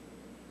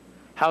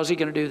 How's he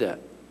going to do that?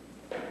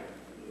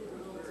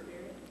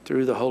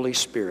 Through the Holy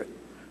Spirit.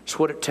 It's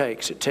what it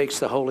takes. It takes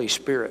the Holy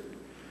Spirit.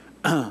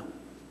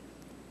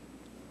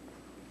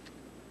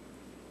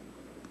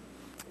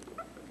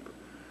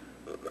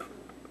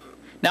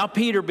 Now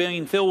Peter,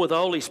 being filled with the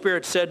Holy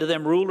Spirit, said to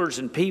them, rulers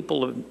and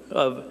people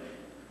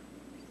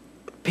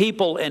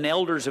and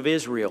elders of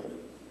Israel,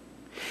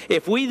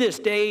 if we this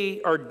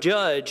day are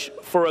judged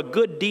for a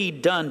good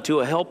deed done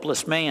to a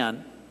helpless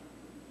man,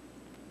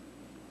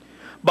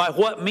 by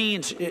what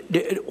means,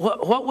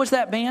 what was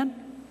that man?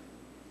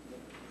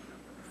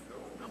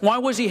 Why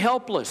was he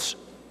helpless?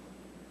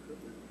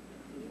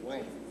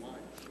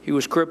 He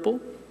was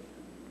crippled.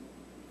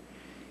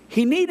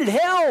 He needed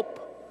help.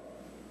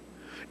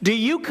 Do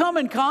you come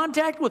in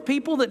contact with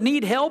people that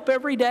need help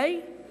every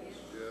day?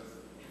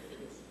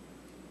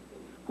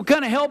 What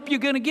kind of help are you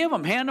going to give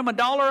them? Hand them $1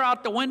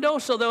 out the window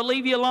so they'll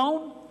leave you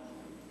alone?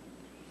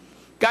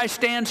 Guy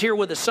stands here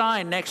with a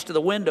sign next to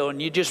the window,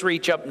 and you just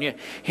reach up and you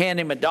hand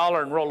him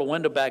 $1 and roll the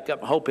window back up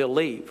and hope he'll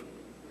leave.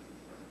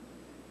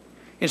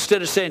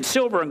 Instead of saying,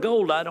 silver and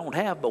gold I don't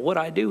have, but what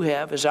I do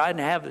have is I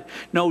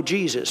know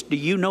Jesus. Do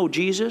you know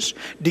Jesus?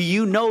 Do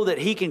you know that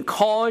He can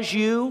cause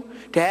you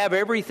to have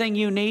everything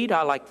you need?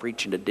 I like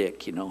preaching to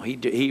Dick, you know.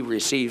 He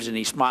receives and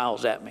he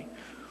smiles at me.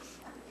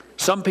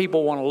 Some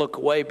people want to look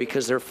away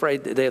because they're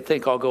afraid that they'll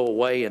think I'll go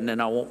away and then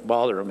I won't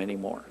bother them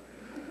anymore.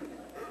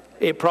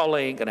 It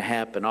probably ain't going to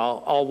happen.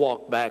 I'll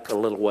walk back a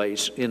little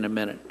ways in a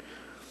minute.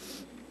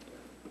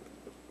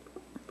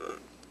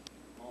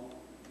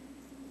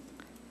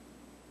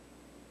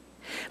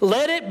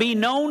 Let it be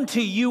known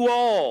to you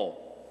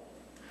all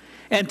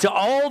and to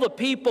all the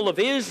people of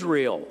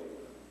Israel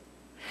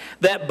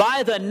that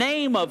by the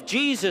name of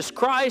Jesus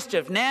Christ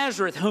of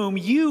Nazareth, whom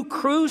you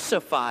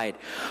crucified,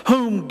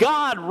 whom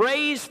God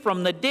raised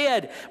from the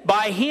dead,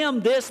 by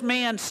Him this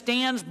man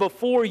stands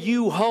before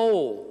you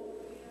whole.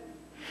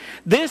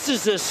 This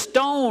is a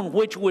stone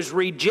which was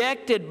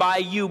rejected by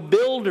you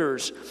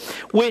builders,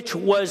 which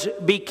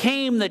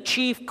became the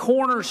chief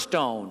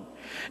cornerstone.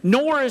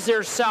 Nor is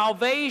there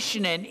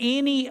salvation in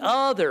any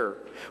other,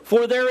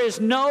 for there is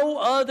no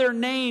other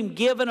name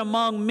given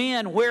among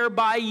men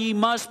whereby ye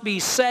must be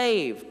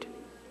saved.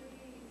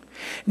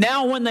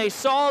 Now when they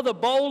saw the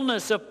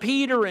boldness of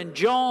Peter and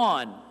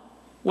John,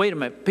 wait a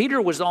minute,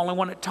 Peter was the only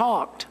one that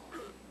talked.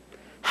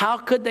 How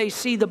could they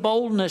see the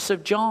boldness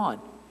of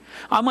John?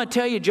 I'm going to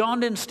tell you, John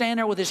didn't stand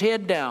there with his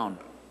head down.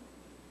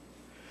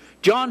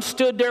 John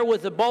stood there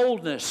with the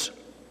boldness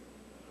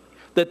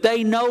that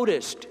they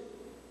noticed.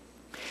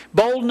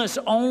 Boldness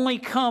only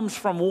comes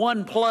from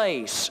one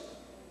place.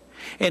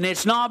 And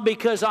it's not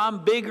because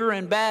I'm bigger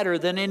and badder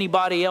than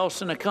anybody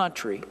else in the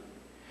country.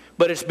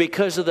 But it's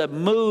because of the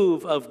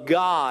move of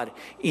God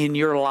in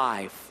your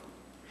life.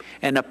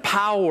 And the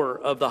power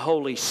of the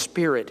Holy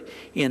Spirit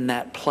in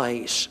that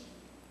place.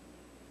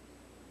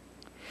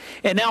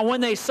 And now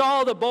when they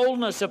saw the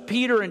boldness of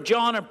Peter and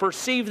John and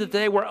perceived that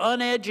they were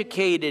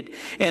uneducated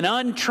and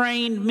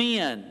untrained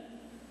men,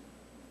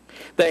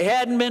 they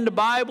hadn't been to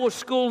Bible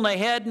school and they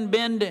hadn't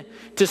been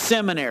to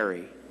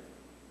seminary.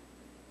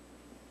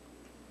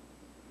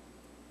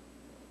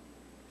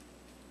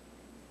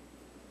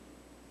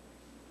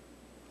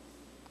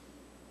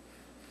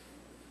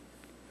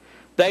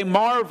 They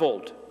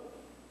marveled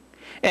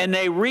and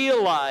they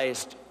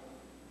realized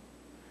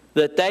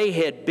that they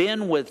had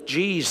been with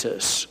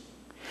Jesus.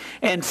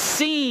 And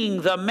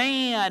seeing the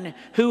man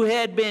who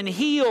had been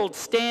healed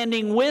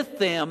standing with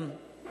them,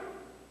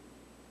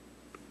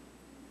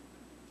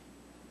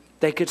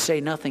 they could say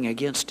nothing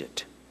against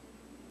it.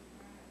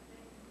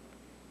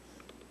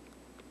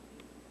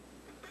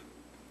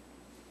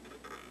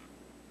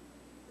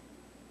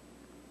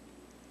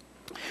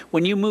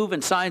 When you move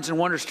in signs and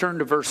wonders, turn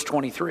to verse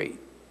 23.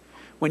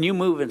 When you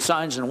move in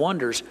signs and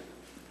wonders,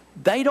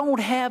 they don't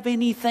have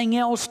anything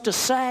else to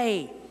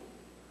say.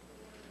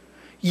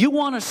 You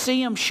want to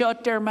see them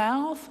shut their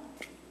mouth?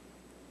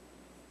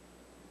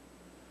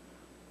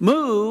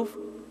 Move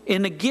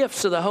in the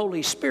gifts of the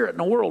Holy Spirit in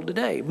the world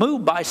today.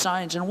 Move by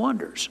signs and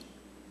wonders.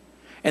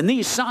 And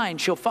these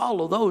signs shall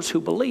follow those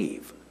who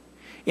believe.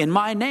 In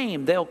my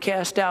name they'll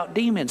cast out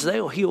demons.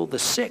 They'll heal the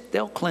sick.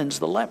 They'll cleanse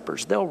the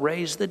lepers. They'll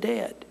raise the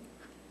dead.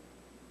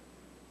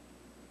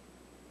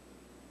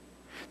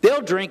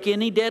 They'll drink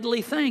any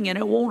deadly thing and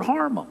it won't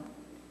harm them.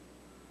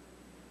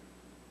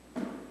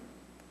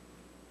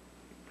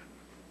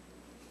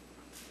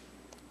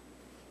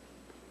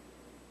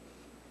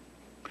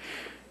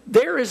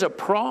 There is a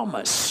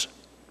promise.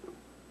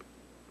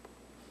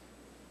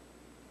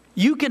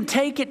 You can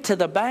take it to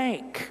the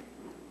bank.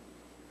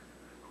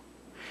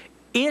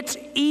 It's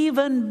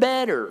even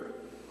better.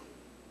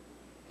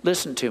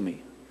 Listen to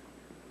me.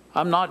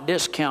 I'm not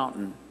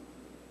discounting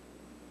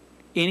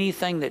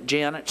anything that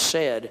Janet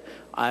said.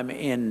 I'm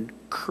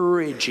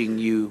encouraging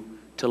you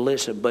to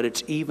listen, but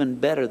it's even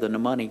better than the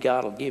money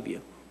God will give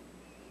you.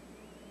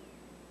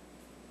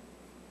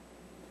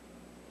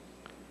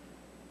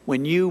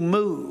 When you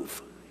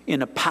move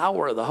in the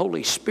power of the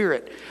Holy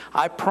Spirit,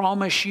 I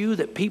promise you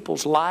that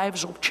people's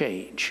lives will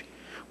change.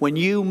 When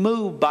you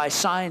move by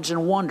signs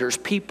and wonders,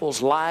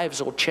 people's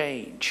lives will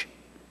change.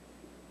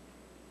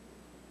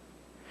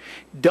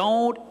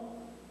 Don't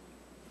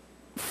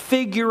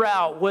figure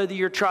out whether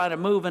you're trying to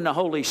move in the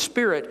Holy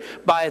Spirit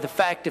by the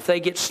fact if they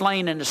get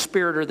slain in the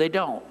Spirit or they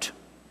don't.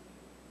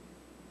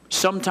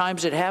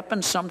 Sometimes it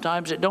happens,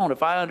 sometimes it don't.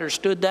 If I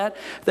understood that,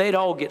 they'd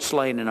all get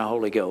slain in the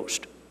Holy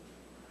Ghost.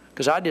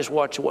 Because I just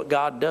watch what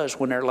God does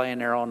when they're laying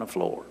there on the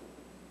floor.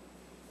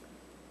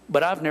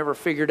 But I've never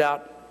figured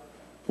out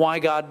why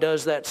God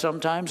does that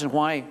sometimes and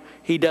why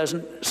He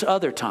doesn't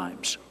other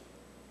times.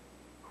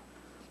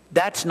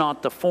 That's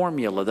not the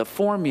formula. The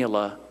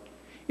formula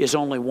is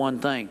only one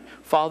thing.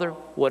 Father,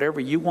 whatever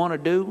you want to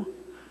do,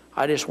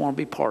 I just want to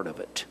be part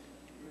of it.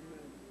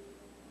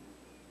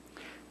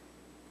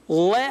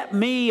 Let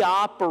me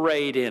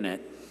operate in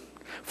it.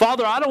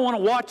 Father, I don't want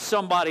to watch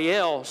somebody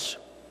else.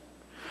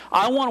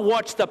 I want to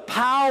watch the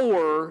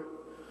power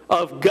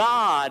of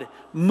God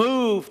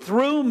move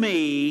through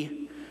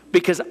me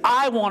because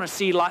I want to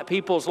see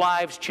people's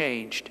lives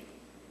changed.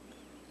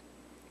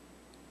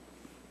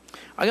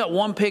 I got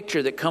one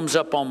picture that comes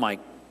up on my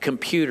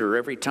computer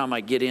every time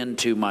I get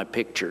into my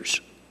pictures.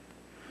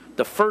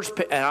 The first,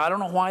 and I don't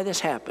know why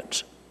this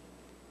happens.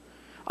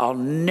 I'll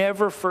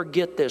never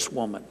forget this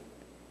woman.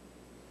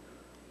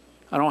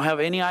 I don't have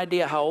any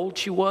idea how old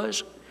she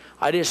was.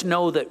 I just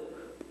know that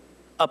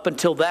up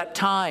until that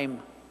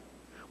time,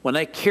 when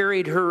they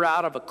carried her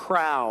out of a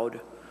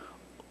crowd,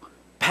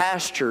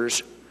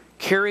 pastors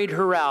carried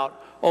her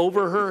out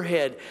over her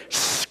head,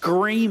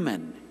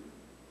 screaming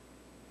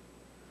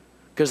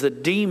because the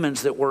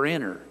demons that were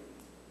in her.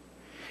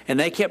 And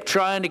they kept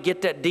trying to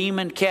get that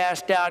demon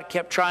cast out,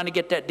 kept trying to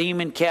get that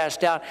demon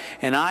cast out.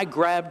 And I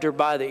grabbed her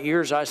by the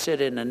ears. I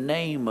said, in the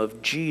name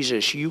of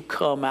Jesus, you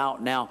come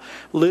out now.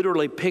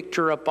 Literally picked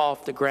her up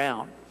off the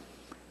ground.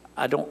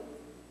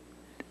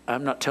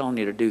 I'm not telling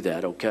you to do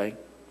that, okay?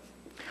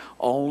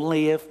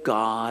 Only if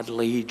God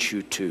leads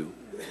you to.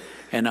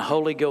 And the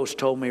Holy Ghost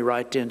told me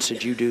right then,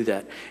 said, you do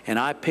that. And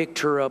I picked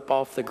her up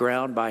off the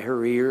ground by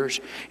her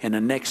ears. And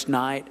the next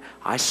night,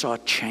 I saw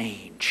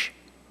change.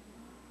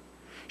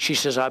 She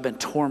says, I've been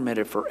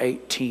tormented for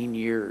 18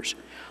 years.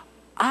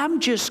 I'm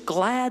just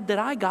glad that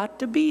I got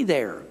to be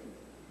there.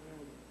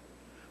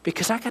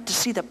 Because I got to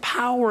see the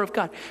power of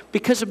God.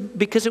 Because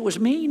it was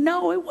me?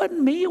 No, it wasn't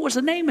me. It was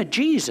the name of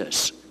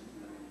Jesus. It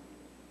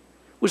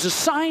was the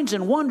signs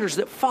and wonders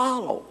that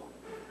follow.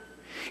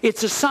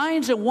 It's the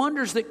signs and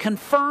wonders that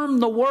confirm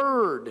the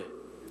Word.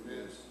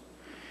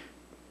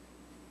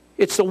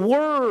 It's the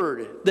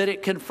Word that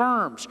it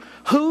confirms.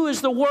 Who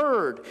is the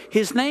Word?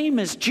 His name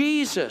is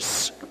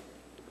Jesus.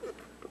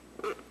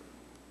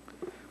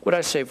 What did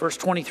I say? Verse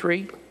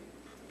 23.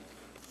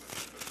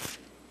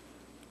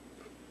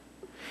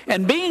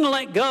 And being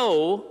let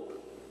go,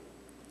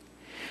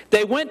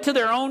 they went to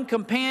their own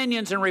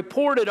companions and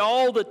reported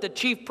all that the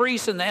chief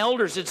priests and the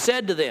elders had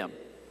said to them.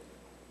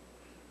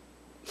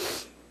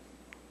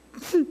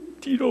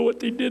 Do you know what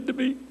they did to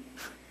me?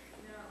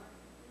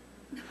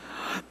 No.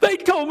 They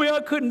told me I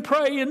couldn't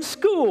pray in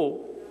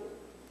school.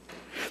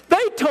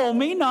 They told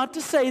me not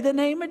to say the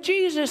name of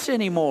Jesus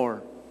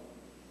anymore.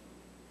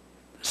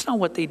 That's not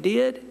what they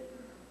did.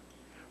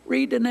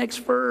 Read the next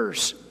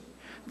verse.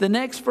 The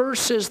next verse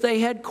says they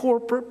had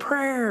corporate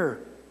prayer.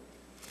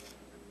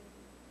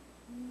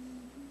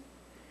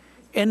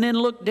 And then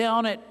look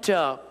down at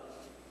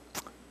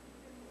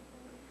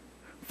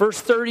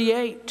verse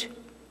 38.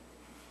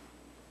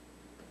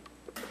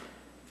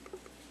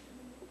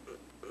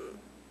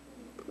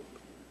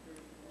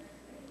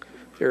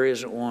 There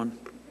isn't one.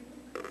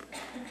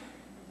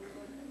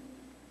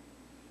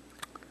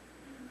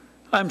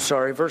 I'm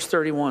sorry, verse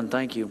 31,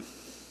 thank you.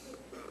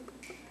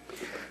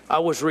 I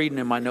was reading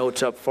in my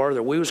notes up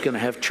farther. We was going to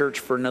have church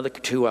for another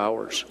 2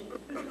 hours.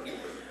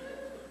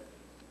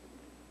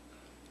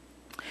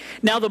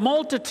 Now the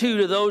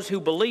multitude of those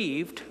who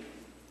believed,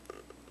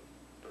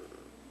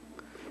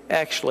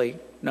 actually,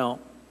 no.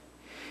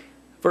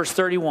 Verse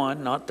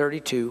 31, not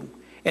 32.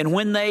 And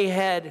when they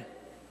had,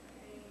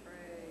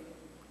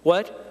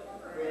 what?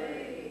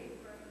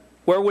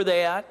 Where were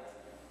they at?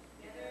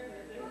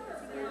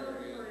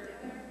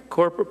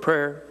 Corporate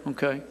prayer,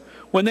 okay.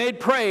 When they had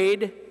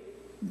prayed,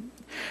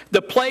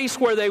 the place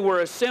where they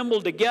were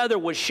assembled together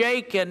was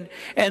shaken,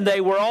 and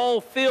they were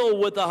all filled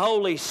with the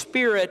Holy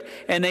Spirit,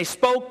 and they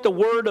spoke the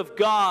word of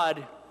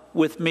God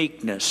with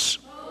meekness.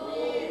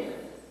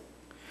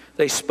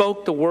 They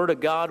spoke the word of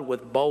God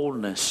with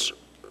boldness.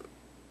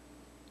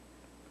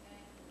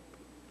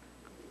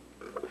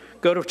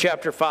 Go to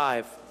chapter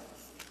 5.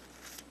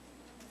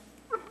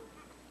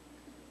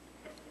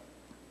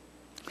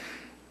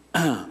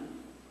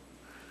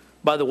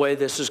 By the way,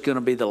 this is going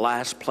to be the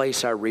last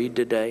place I read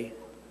today.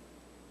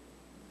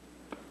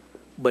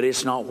 But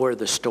it's not where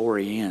the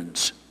story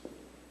ends.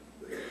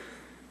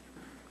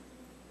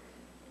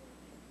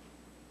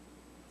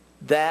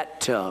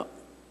 That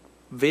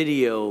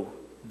video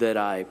that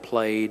I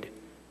played,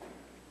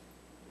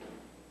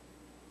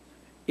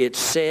 it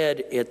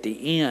said at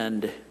the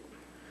end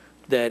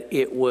that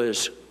it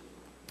was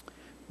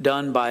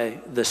done by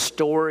the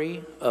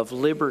story of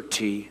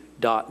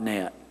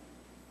liberty.net.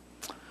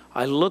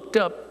 I looked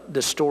up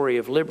the story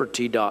of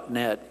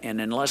liberty.net,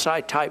 and unless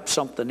I typed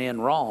something in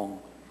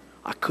wrong,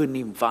 I couldn't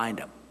even find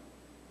them.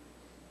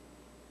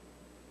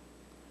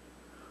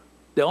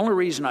 The only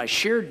reason I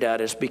shared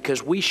that is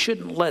because we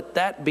shouldn't let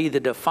that be the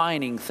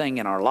defining thing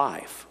in our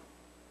life.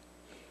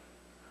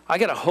 I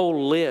got a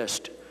whole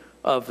list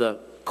of the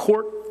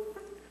court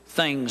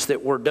things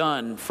that were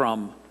done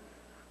from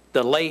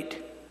the late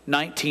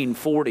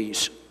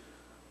 1940s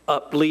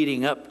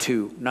leading up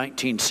to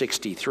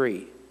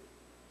 1963.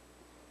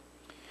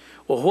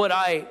 Well, what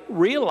I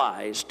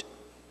realized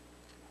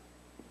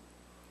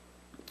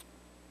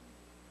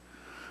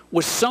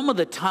was some of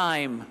the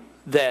time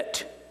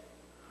that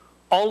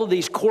all of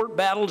these court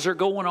battles are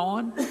going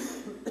on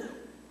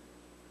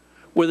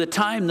were the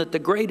time that the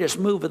greatest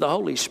move of the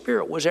Holy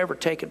Spirit was ever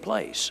taking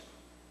place.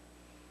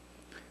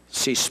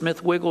 See,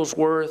 Smith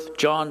Wigglesworth,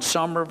 John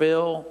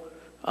Somerville,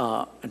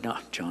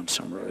 not John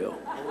Somerville.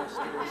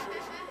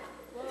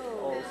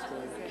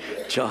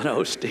 John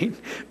Osteen.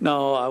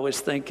 No, I was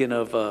thinking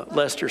of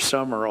Lester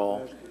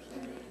Summerall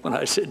when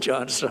I said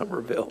John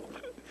Somerville.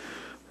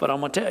 But I'm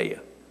going to tell you,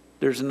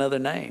 there's another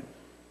name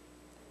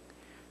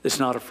that's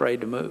not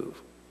afraid to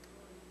move.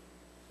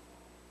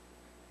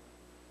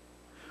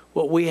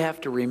 What we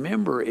have to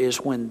remember is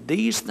when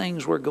these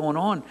things were going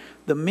on,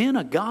 the men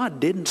of God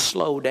didn't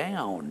slow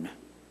down.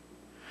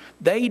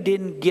 They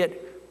didn't get,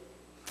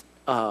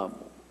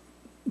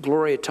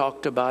 Gloria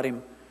talked about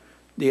him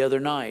the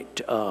other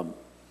night.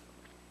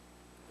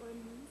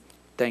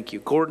 Thank you.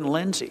 Gordon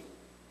Lindsay,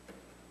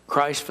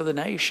 Christ for the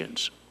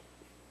Nations.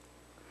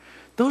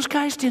 Those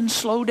guys didn't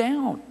slow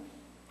down.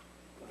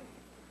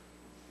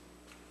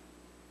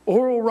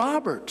 Oral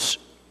Roberts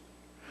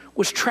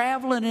was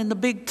traveling in the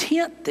big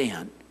tent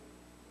then.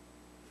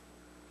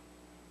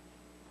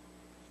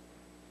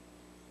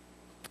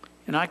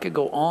 And I could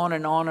go on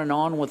and on and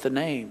on with the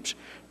names.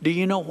 Do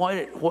you know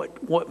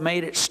what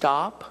made it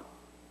stop?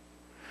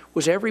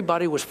 Was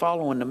everybody was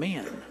following the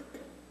men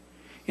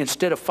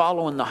instead of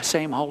following the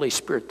same Holy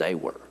Spirit they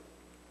were.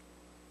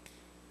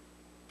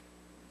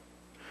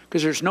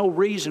 Because there's no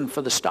reason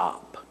for the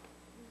stop.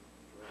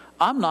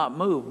 I'm not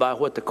moved by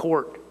what the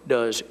court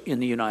does in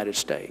the United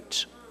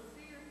States.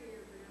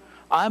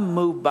 I'm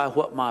moved by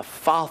what my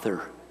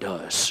Father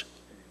does.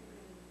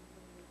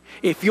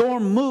 If you're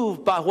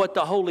moved by what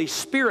the Holy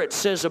Spirit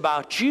says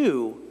about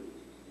you,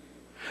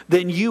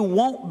 then you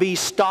won't be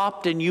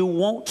stopped and you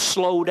won't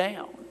slow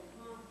down.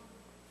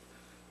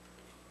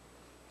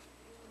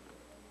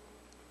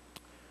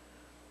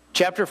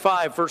 Chapter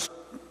 5, verse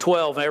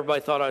 12.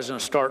 Everybody thought I was going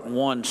to start in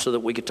 1 so that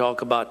we could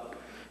talk about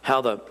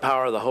how the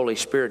power of the Holy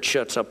Spirit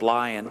shuts up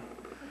lying.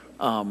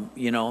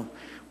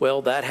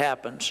 Well, that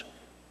happens.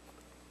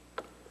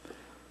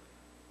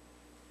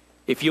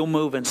 If you'll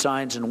move in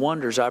signs and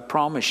wonders, I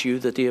promise you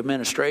that the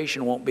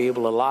administration won't be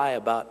able to lie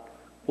about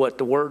what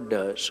the Word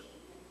does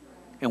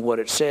and what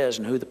it says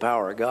and who the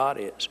power of God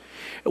is.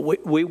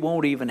 We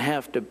won't even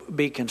have to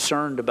be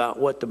concerned about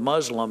what the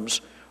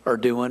Muslims are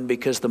doing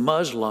because the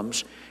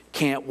Muslims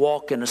can't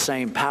walk in the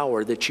same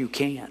power that you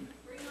can.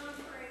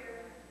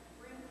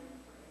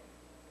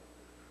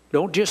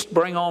 Don't just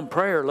bring on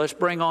prayer. Let's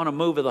bring on a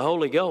move of the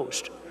Holy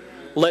Ghost.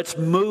 Let's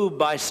move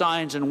by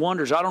signs and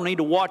wonders. I don't need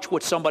to watch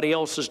what somebody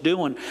else is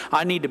doing.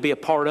 I need to be a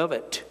part of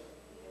it.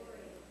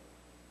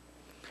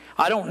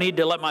 I don't need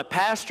to let my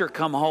pastor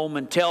come home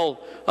and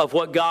tell of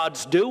what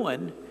God's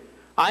doing.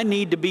 I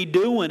need to be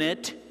doing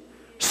it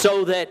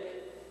so that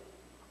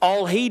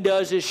all he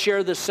does is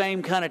share the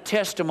same kind of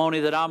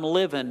testimony that I'm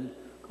living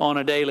on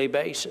a daily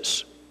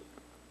basis.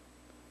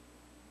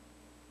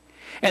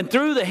 And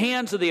through the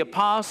hands of the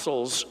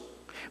apostles,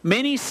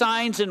 many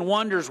signs and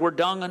wonders were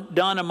done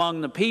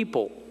among the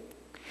people.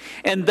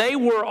 And they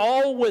were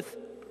all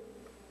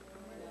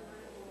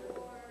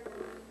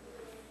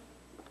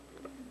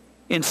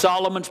in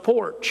Solomon's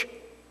porch.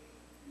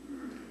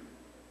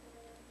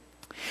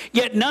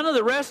 Yet none of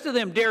the rest of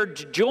them dared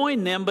to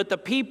join them, but the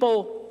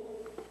people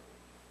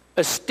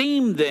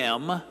esteemed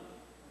them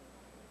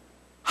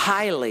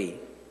highly.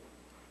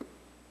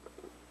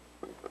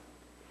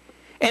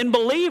 And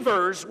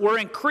believers were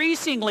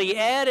increasingly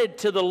added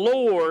to the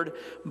Lord,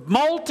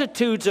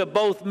 multitudes of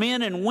both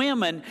men and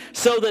women,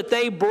 so that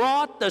they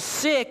brought the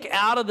sick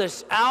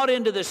out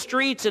into the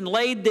streets and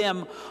laid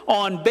them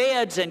on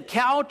beds and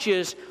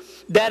couches,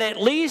 that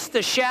at least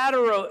the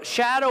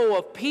shadow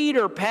of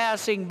Peter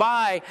passing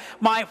by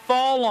might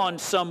fall on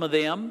some of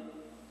them.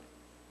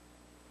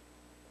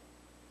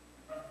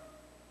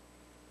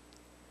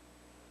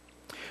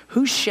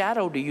 Whose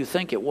shadow do you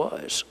think it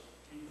was?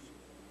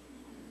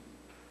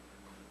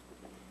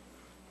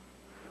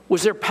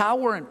 Was there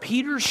power in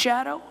Peter's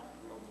shadow?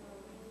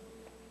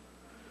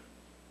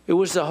 It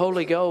was the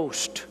Holy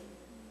Ghost.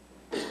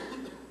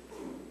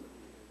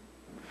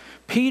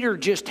 Peter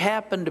just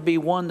happened to be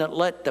one that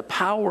let the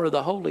power of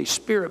the Holy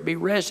Spirit be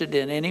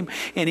resident in him,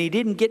 and he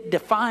didn't get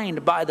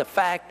defined by the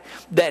fact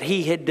that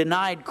he had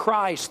denied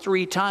Christ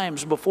 3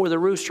 times before the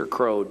rooster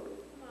crowed.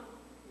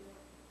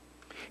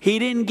 He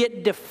didn't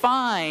get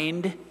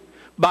defined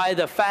by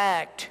the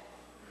fact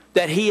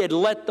that he had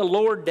let the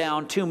Lord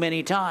down too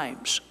many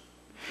times.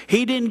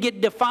 He didn't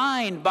get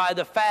defined by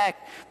the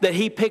fact that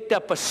he picked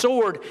up a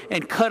sword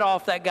and cut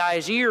off that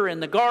guy's ear in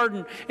the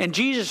garden, and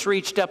Jesus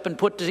reached up and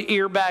put the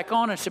ear back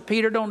on and said,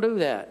 Peter, don't do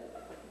that.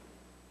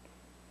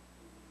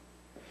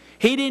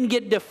 He didn't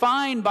get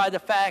defined by the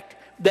fact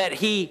that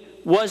he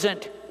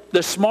wasn't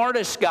the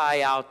smartest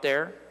guy out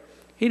there.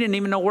 He didn't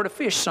even know where to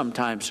fish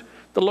sometimes.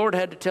 The Lord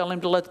had to tell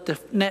him to let the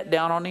net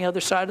down on the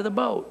other side of the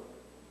boat.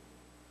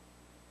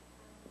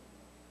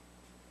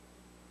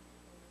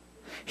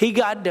 He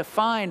got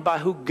defined by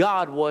who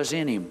God was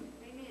in him.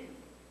 Amen.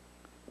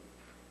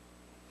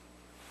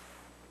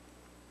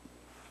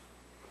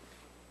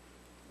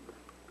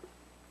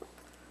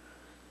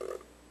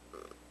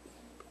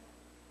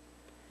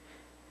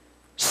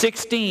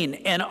 16,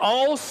 and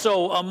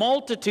also a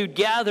multitude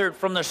gathered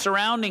from the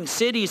surrounding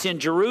cities in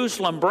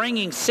Jerusalem,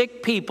 bringing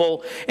sick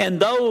people and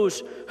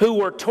those who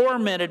were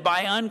tormented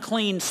by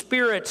unclean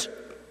spirits.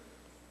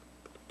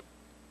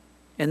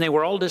 And they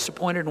were all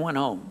disappointed and went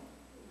home.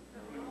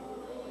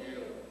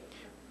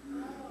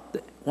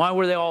 Why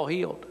were they all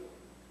healed?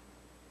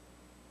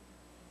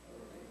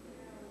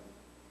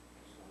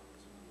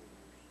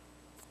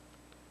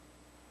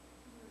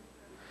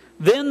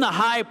 Then the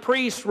high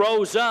priest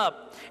rose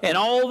up, and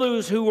all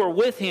those who were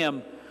with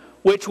him,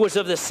 which was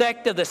of the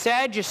sect of the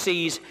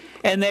Sadducees,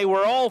 and they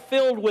were all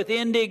filled with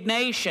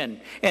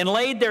indignation, and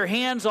laid their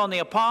hands on the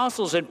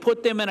apostles and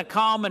put them in a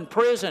common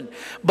prison.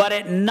 But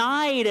at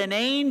night an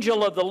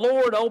angel of the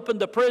Lord opened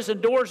the prison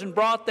doors and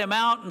brought them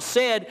out and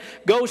said,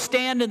 "Go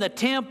stand in the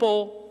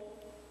temple."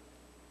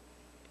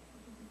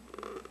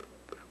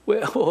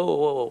 Well,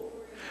 whoa.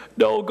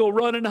 Don't go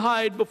run and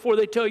hide before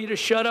they tell you to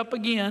shut up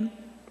again.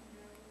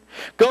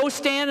 Go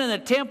stand in the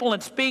temple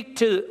and speak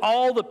to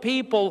all the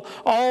people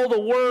all the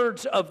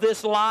words of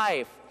this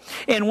life.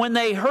 And when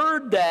they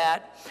heard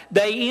that,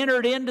 they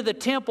entered into the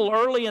temple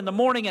early in the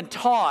morning and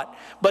taught.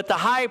 But the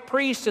high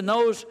priest and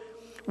those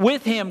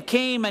with him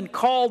came and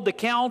called the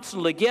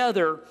council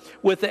together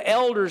with the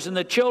elders and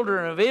the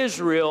children of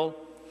Israel,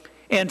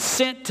 and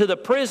sent to the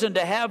prison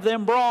to have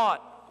them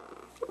brought.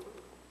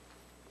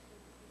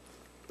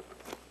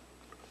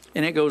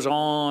 And it goes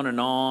on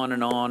and on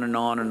and on and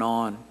on and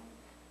on.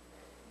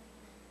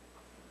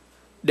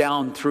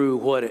 Down through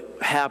what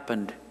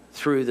happened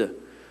through the...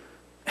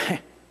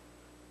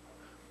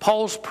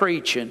 Paul's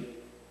preaching,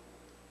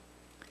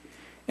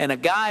 and a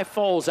guy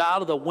falls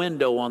out of the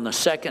window on the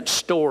second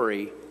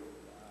story.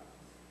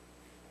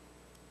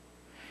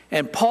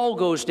 And Paul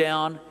goes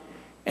down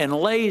and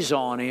lays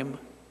on him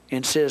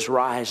and says,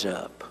 "Rise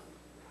up."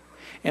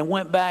 And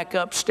went back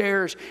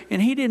upstairs, and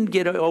he didn't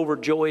get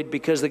overjoyed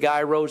because the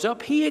guy rose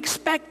up. He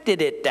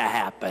expected it to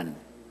happen.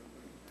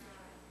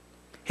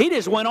 He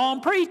just went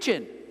on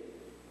preaching.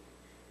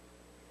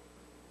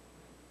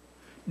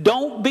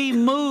 Don't be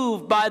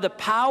moved by the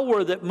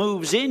power that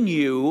moves in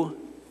you,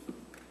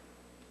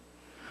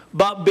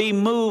 but be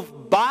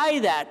moved by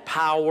that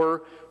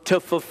power to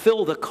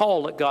fulfill the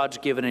call that God's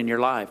given in your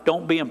life.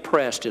 Don't be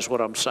impressed is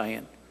what I'm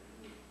saying.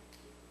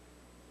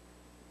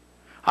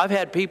 I've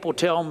had people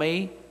tell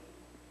me,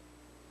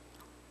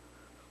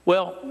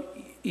 well,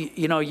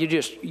 you know, you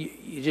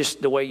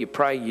just the way you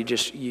pray,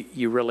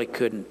 you really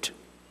couldn't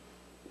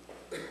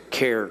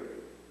care.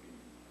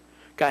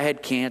 Guy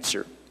had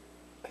cancer.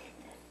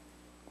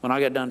 When I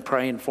got done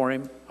praying for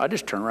him, I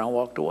just turned around and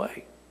walked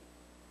away.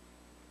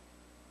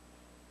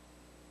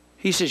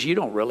 He says, "You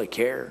don't really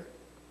care."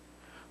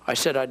 I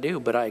said, "I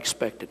do, but I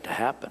expect it to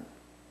happen."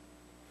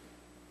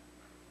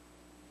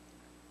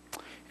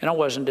 And I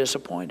wasn't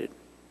disappointed.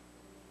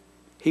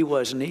 He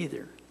wasn't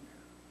either.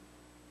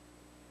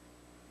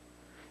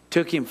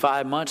 Took him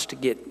 5 months to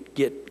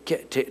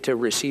to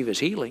receive his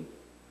healing.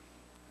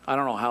 I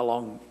don't know how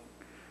long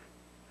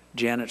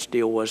Janet's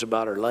deal was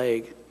about her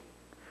leg.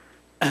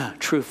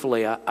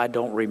 Truthfully, I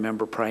don't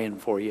remember praying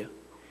for you.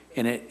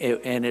 And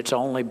it's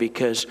only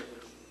because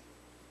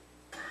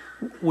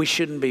we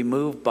shouldn't be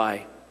moved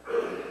by.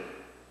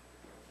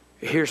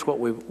 Here's what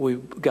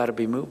we've got to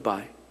be moved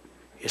by.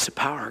 It's the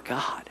power of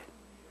God.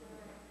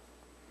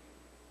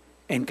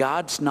 And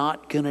God's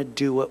not going to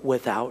do it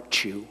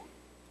without you.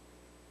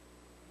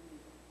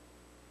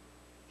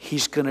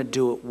 He's going to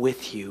do it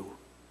with you.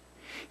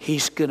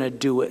 He's going to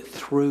do it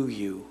through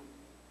you.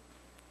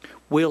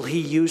 Will He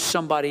use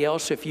somebody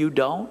else if you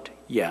don't?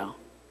 Yeah.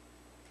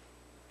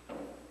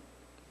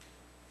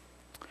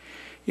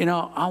 You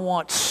know, I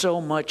want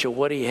so much of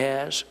what He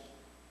has.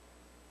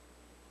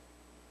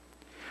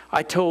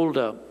 I told,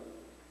 I'm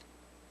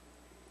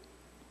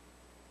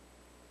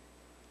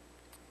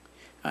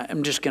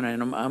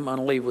going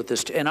to leave with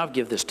this, and I've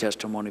given this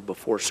testimony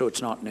before, so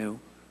it's not new.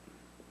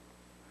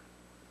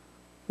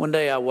 One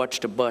day I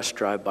watched a bus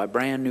drive by,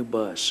 brand new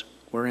bus.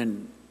 We're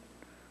in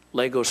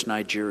Lagos,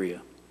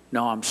 Nigeria.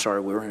 No, I'm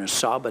sorry, we were in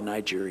Asaba,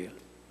 Nigeria.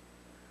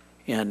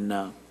 And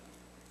I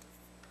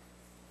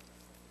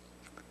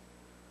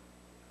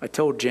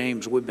told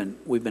James we've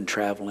been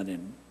traveling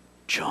in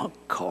junk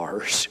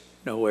cars,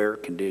 no air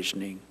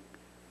conditioning,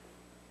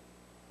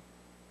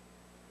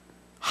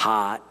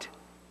 hot.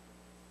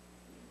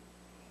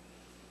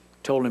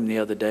 Told him the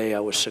other day I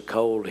was so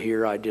cold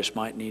here, I just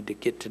might need to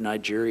get to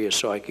Nigeria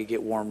so I could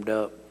get warmed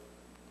up.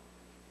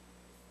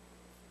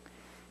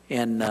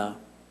 And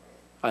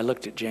I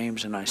looked at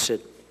James and I said,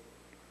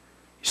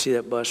 you see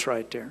that bus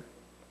right there?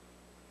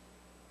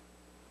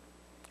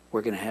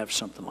 We're going to have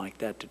something like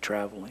that to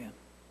travel in.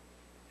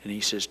 And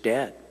he says,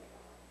 Dad.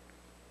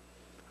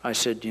 I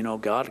said, you know,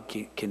 God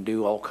can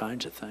do all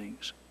kinds of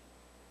things.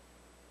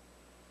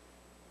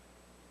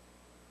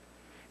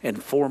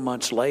 And 4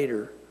 months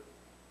later,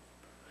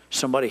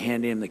 somebody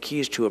handed him the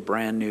keys to a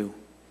brand new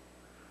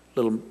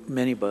little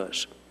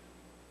minibus.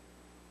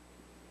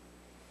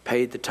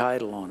 Paid the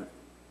title on it.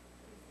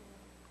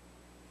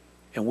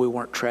 And we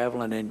weren't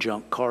traveling in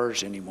junk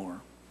cars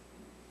anymore.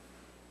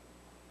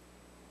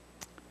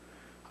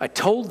 I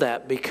told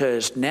that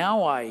because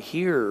now I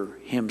hear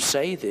him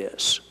say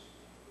this.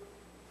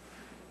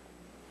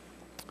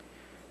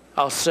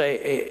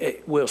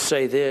 We'll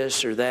say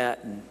this or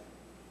that, and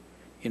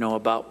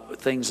about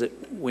things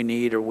that we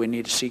need, or we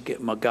need to see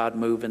God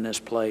move in this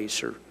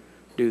place, or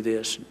do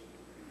this,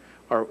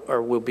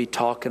 or we'll be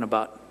talking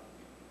about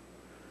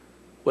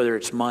whether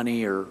it's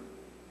money or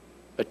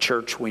a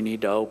church we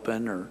need to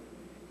open,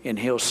 and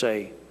he'll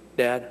say,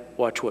 Dad,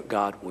 watch what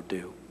God will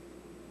do.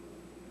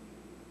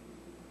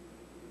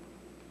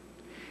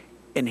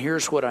 And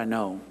here's what I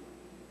know.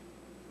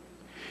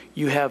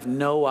 You have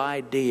no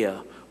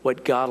idea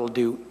what God will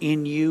do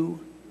in you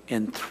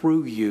and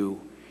through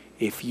you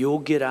if you'll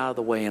get out of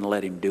the way and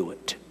let him do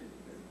it.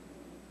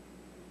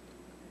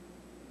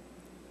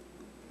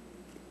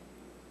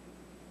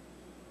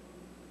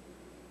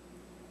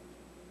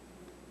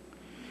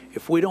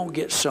 If we don't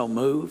get so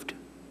moved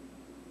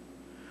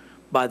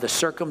by the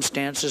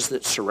circumstances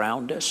that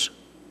surround us,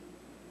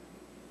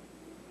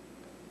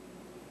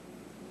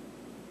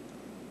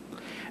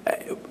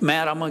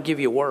 Matt, I'm going to give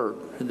you a word.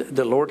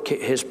 The Lord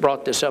has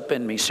brought this up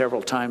in me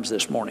several times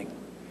this morning.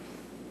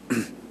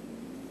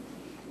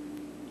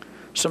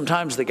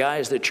 Sometimes the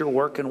guys that you're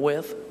working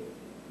with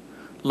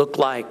look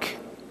like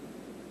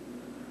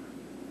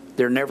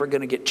they're never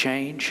going to get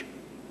change.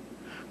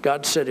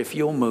 God said if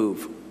you'll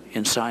move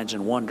in signs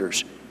and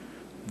wonders,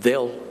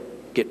 they'll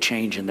get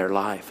change in their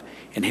life.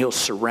 And he'll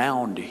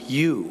surround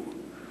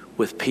you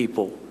with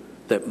people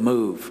that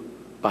move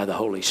by the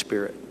Holy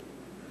Spirit.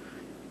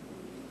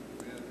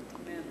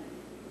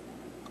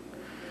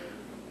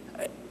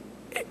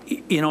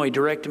 He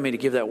directed me to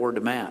give that word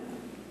to Matt.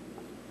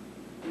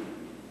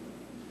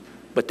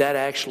 But that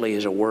actually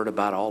is a word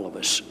about all of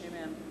us.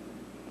 Amen.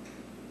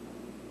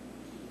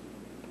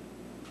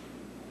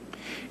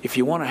 If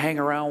you want to hang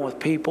around with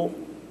people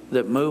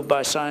that move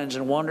by signs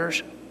and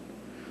wonders,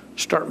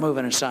 start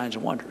moving in signs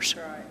and wonders.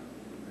 That's right.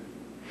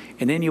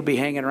 And then you'll be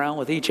hanging around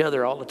with each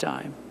other all the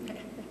time.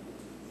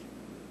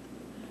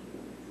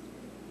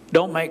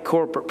 Don't make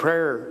corporate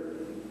prayer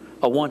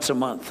a once a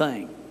month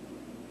thing.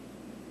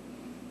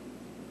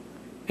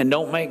 And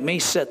don't make me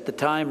set the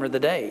time or the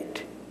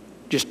date.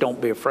 Just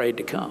don't be afraid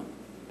to come.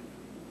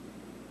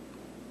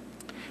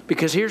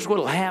 Because here's what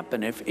will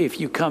happen if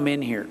you come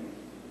in here.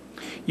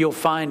 You'll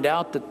find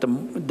out that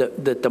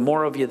the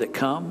more of you that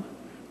come,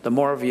 the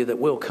more of you that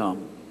will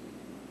come.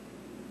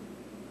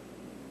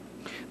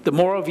 The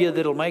more of you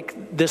that'll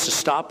make this a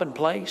stopping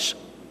place.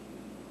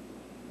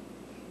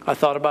 I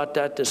thought about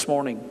that this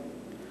morning.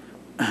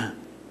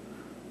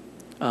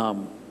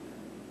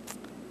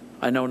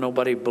 I know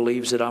nobody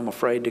believes that I'm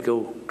afraid to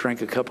go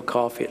drink a cup of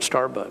coffee at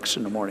Starbucks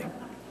in the morning.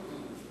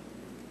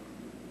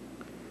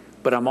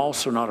 But I'm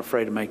also not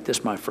afraid to make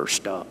this my first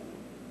stop.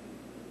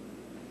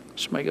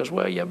 Somebody goes,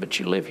 well, yeah, but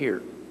you live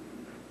here.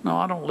 No,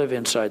 I don't live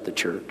inside the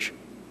church.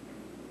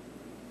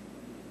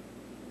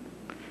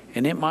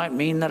 And it might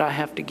mean that I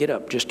have to get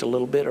up just a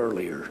little bit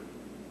earlier.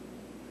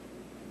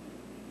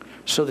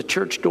 So the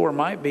church door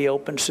might be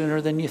open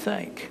sooner than you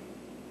think.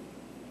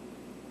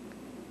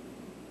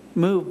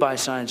 Move by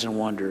signs and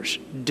wonders.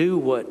 Do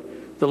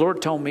what the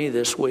Lord told me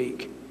this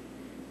week.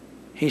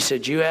 He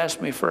said, you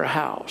asked me for a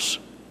house.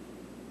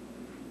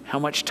 How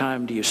much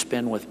time do you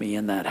spend with me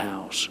in that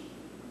house?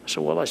 I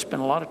said, well, I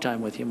spend a lot of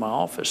time with you in my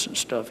office and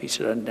stuff. He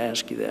said, I didn't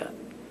ask you that.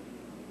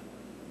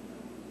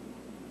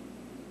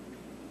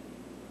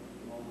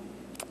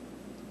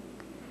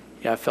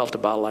 Yeah, I felt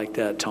about like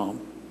that,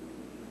 Tom.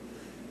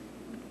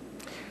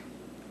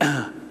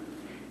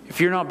 If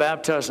you're not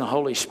baptized in the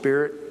Holy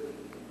Spirit,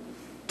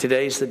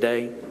 today's the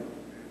day.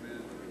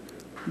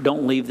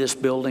 Don't leave this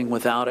building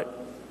without it.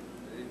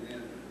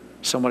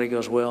 Somebody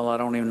goes, well, I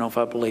don't even know if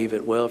I believe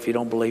it. Well, if you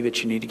don't believe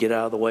it, you need to get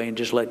out of the way and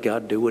just let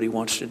God do what he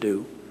wants to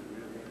do.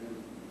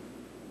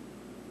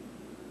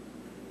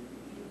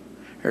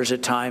 There's a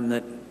time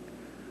that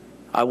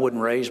I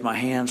wouldn't raise my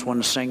hands when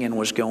the singing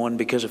was going,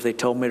 because if they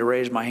told me to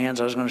raise my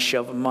hands, I was going to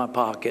shove them in my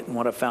pocket. And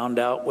what I found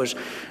out was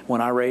when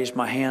I raised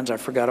my hands, I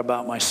forgot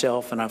about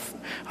myself, and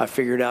I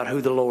figured out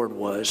who the Lord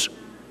was.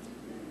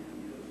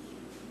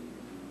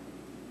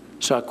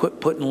 So I quit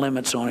putting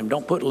limits on him.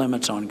 Don't put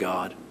limits on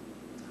God.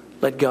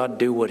 Let God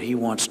do what he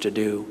wants to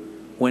do,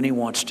 when he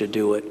wants to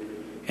do it,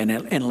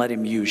 and let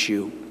him use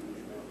you.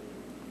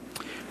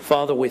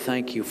 Father, we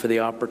thank you for the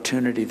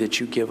opportunity that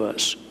you give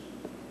us.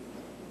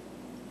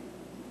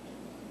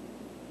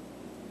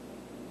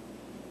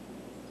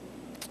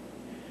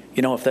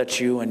 You know, if that's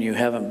you and you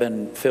haven't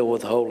been filled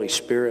with the Holy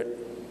Spirit,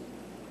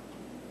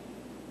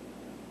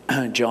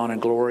 John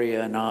and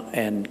Gloria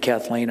and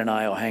Kathleen and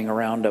I will hang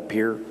around up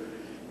here,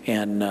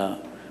 and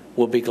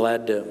we'll be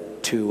glad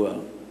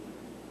to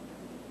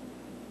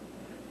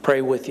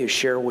pray with you,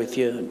 share with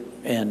you,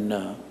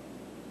 and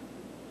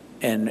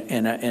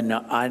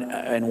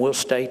we'll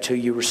stay till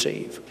you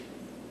receive.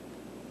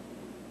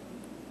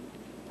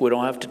 We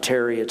don't have to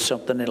tarry. It's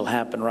something that'll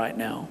happen right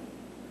now.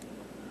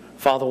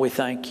 Father, we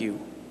thank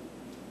you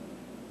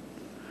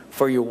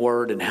for your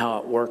word and how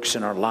it works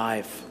in our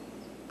life.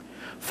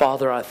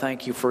 Father, I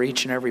thank you for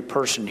each and every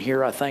person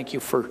here. I thank you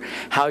for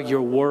how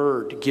your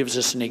word gives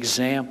us an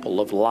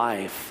example of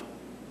life.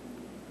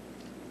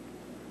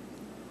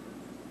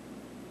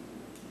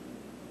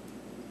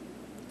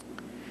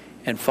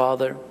 And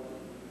Father,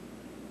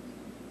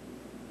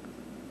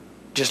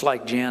 just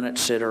like Janet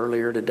said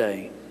earlier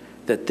today,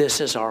 that this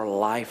is our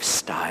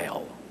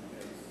lifestyle.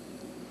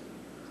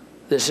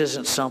 This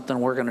isn't something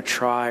we're going to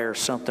try or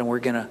something we're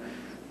going to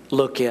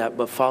look at,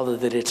 but Father,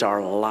 that it's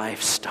our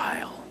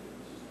lifestyle.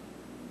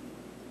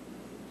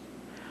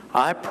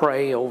 I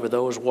pray over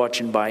those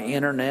watching by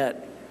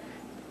internet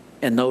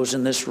and those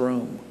in this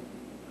room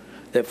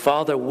that,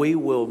 Father, we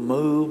will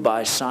move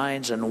by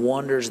signs and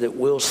wonders, that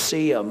we'll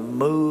see a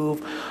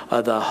move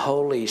of the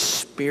Holy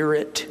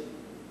Spirit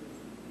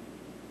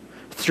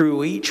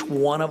through each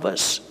one of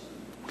us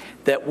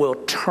that will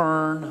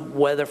turn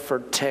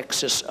Weatherford,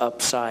 Texas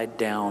upside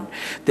down,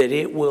 that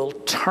it will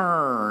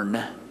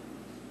turn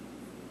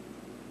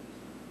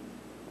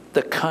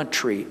the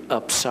country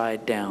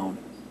upside down.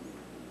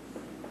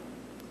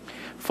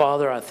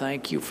 Father, I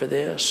thank you for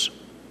this.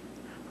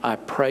 I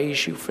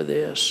praise you for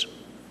this.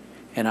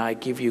 And I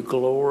give you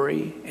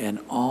glory and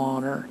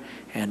honor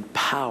and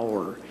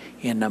power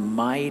in the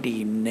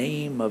mighty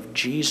name of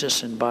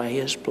Jesus and by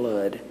his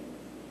blood.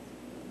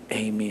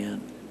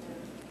 Amen.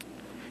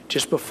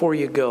 Just before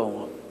you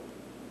go,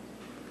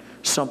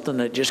 something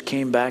that just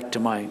came back to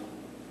my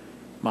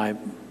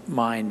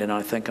mind, and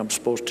I think I'm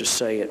supposed to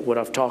say it. What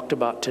I've talked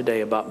about today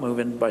about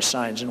moving by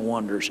signs and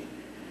wonders.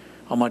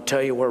 I'm going to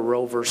tell you where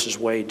Roe versus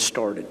Wade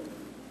started.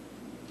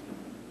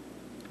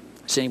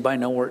 Does anybody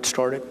know where it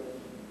started?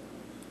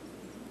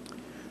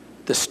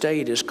 The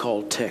state is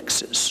called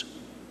Texas.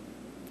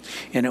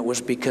 And it was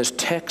because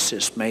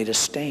Texas made a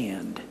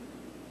stand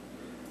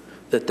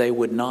that they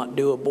would not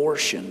do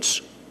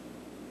abortions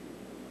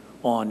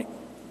on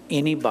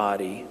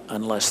anybody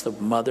unless the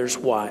mother's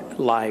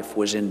life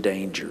was in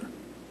danger.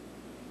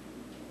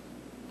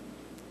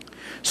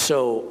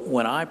 So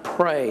when I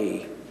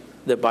pray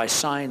that by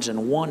signs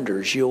and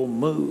wonders you'll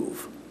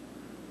move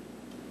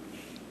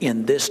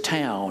in this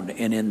town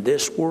and in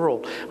this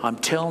world, I'm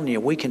telling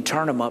you, we can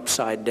turn them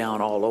upside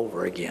down all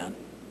over again.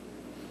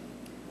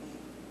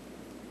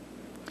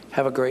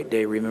 Have a great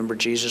day. Remember,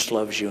 Jesus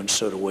loves you, and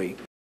so do we.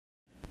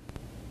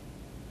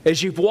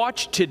 As you've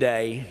watched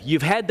today,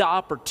 you've had the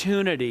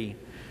opportunity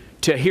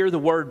to hear the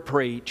word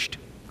preached.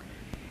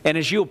 And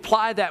as you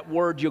apply that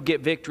word, you'll get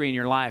victory in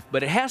your life.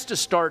 But it has to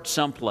start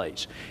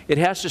someplace. It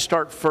has to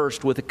start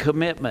first with a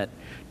commitment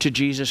to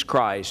Jesus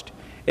Christ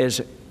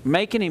as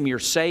making Him your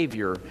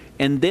Savior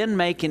and then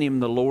making Him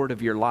the Lord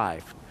of your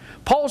life.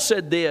 Paul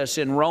said this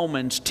in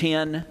Romans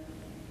 10,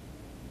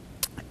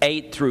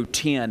 8 through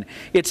 10.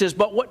 It says,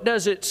 but what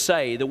does it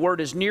say? The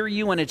word is near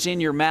you and it's in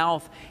your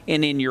mouth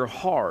and in your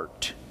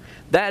heart.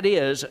 That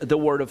is the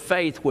word of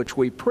faith which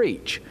we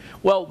preach.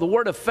 Well, the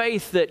word of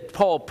faith that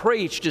Paul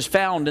preached is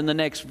found in the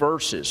next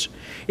verses.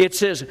 It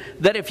says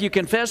that if you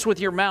confess with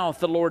your mouth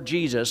the Lord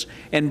Jesus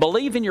and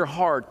believe in your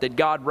heart that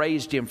God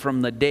raised Him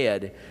from the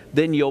dead,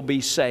 then you'll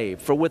be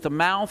saved. For with the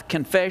mouth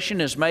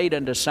confession is made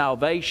unto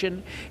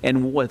salvation,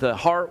 and with the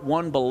heart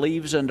one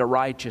believes unto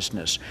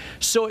righteousness.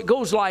 So it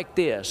goes like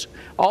this.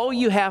 All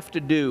you have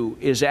to do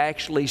is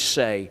actually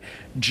say,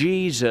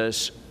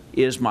 Jesus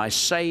is my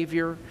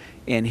Savior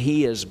and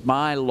He is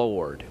my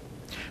Lord.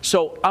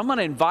 So I'm going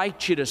to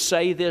invite you to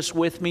say this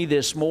with me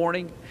this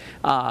morning.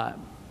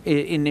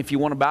 And if you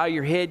want to bow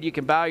your head, you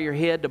can bow your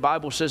head. The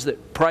Bible says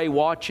that pray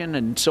watching,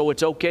 and so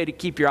it's okay to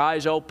keep your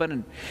eyes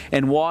open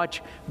and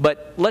watch.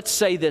 But let's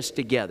say this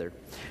together.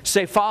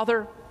 Say,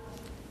 Father,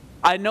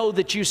 I know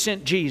that you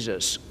sent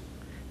Jesus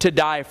to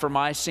die for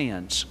my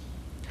sins.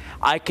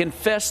 I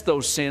confess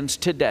those sins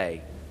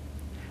today.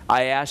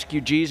 I ask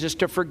you, Jesus,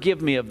 to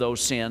forgive me of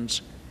those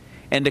sins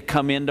and to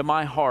come into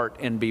my heart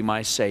and be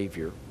my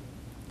Savior.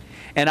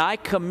 And I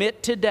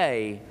commit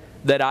today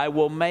that I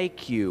will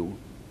make you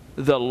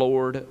the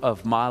Lord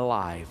of my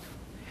life.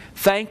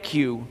 Thank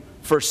you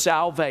for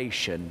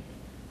salvation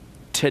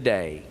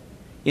today.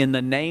 In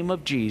the name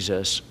of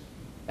Jesus,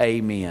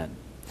 amen.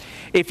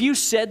 If you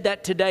said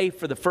that today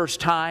for the first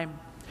time,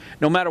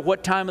 no matter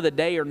what time of the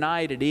day or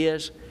night it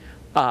is,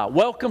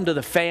 welcome to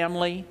the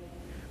family.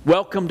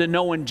 Welcome to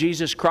knowing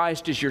Jesus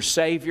Christ as your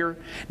Savior.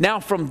 Now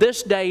from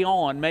this day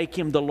on, make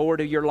Him the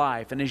Lord of your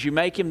life. And as you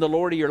make Him the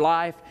Lord of your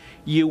life,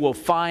 you will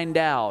find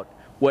out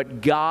what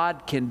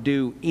God can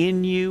do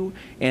in you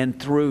and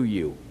through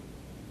you.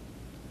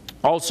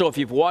 Also, if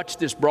you've watched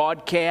this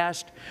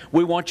broadcast,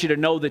 we want you to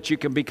know that you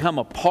can become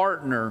a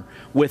partner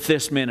with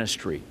this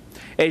ministry.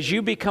 As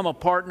you become a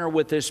partner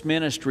with this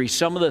ministry,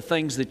 some of the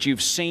things that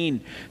you've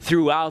seen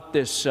throughout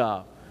this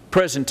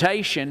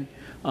presentation,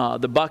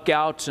 the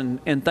buckouts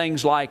and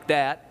things like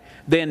that,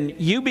 then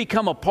you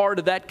become a part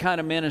of that kind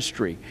of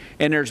ministry.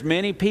 And there's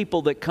many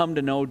people that come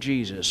to know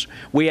Jesus.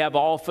 We have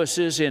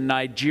offices in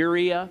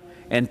Nigeria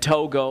and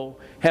Togo,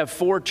 have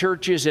 4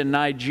 churches in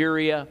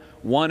Nigeria,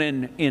 1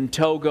 in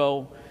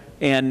Togo.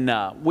 And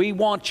we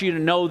want you to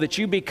know that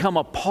you become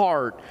a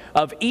part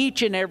of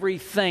each and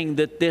everything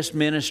that this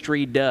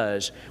ministry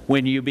does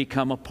when you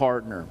become a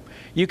partner.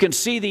 You can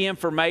see the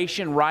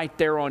information right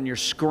there on your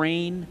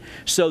screen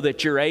so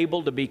that you're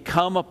able to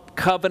become a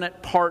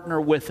covenant partner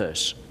with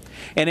us.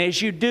 And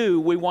as you do,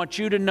 we want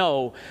you to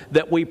know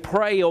that we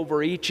pray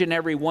over each and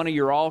every one of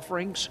your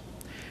offerings,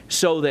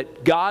 so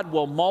that God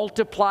will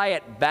multiply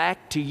it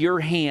back to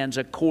your hands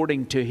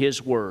according to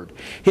His Word.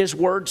 His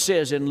Word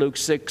says in Luke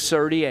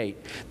 6:38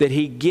 that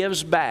He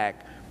gives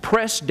back,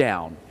 pressed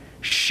down,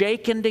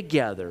 shaken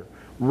together,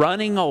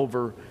 running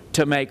over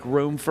to make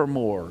room for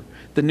more.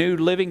 The New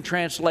Living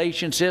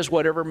Translation says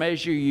whatever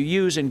measure you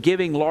use in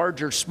giving,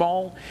 large or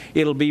small,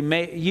 it'll be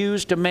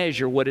used to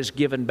measure what is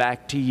given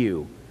back to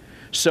you.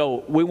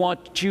 So we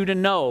want you to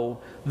know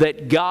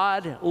that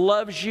God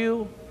loves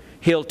you,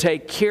 He'll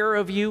take care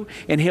of you,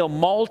 and He'll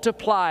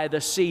multiply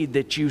the seed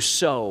that you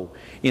sow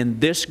in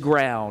this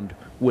ground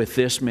with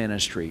this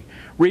ministry.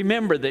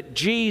 Remember that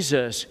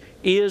Jesus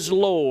is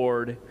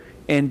Lord,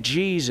 and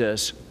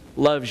Jesus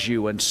loves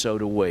you, and so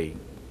do we.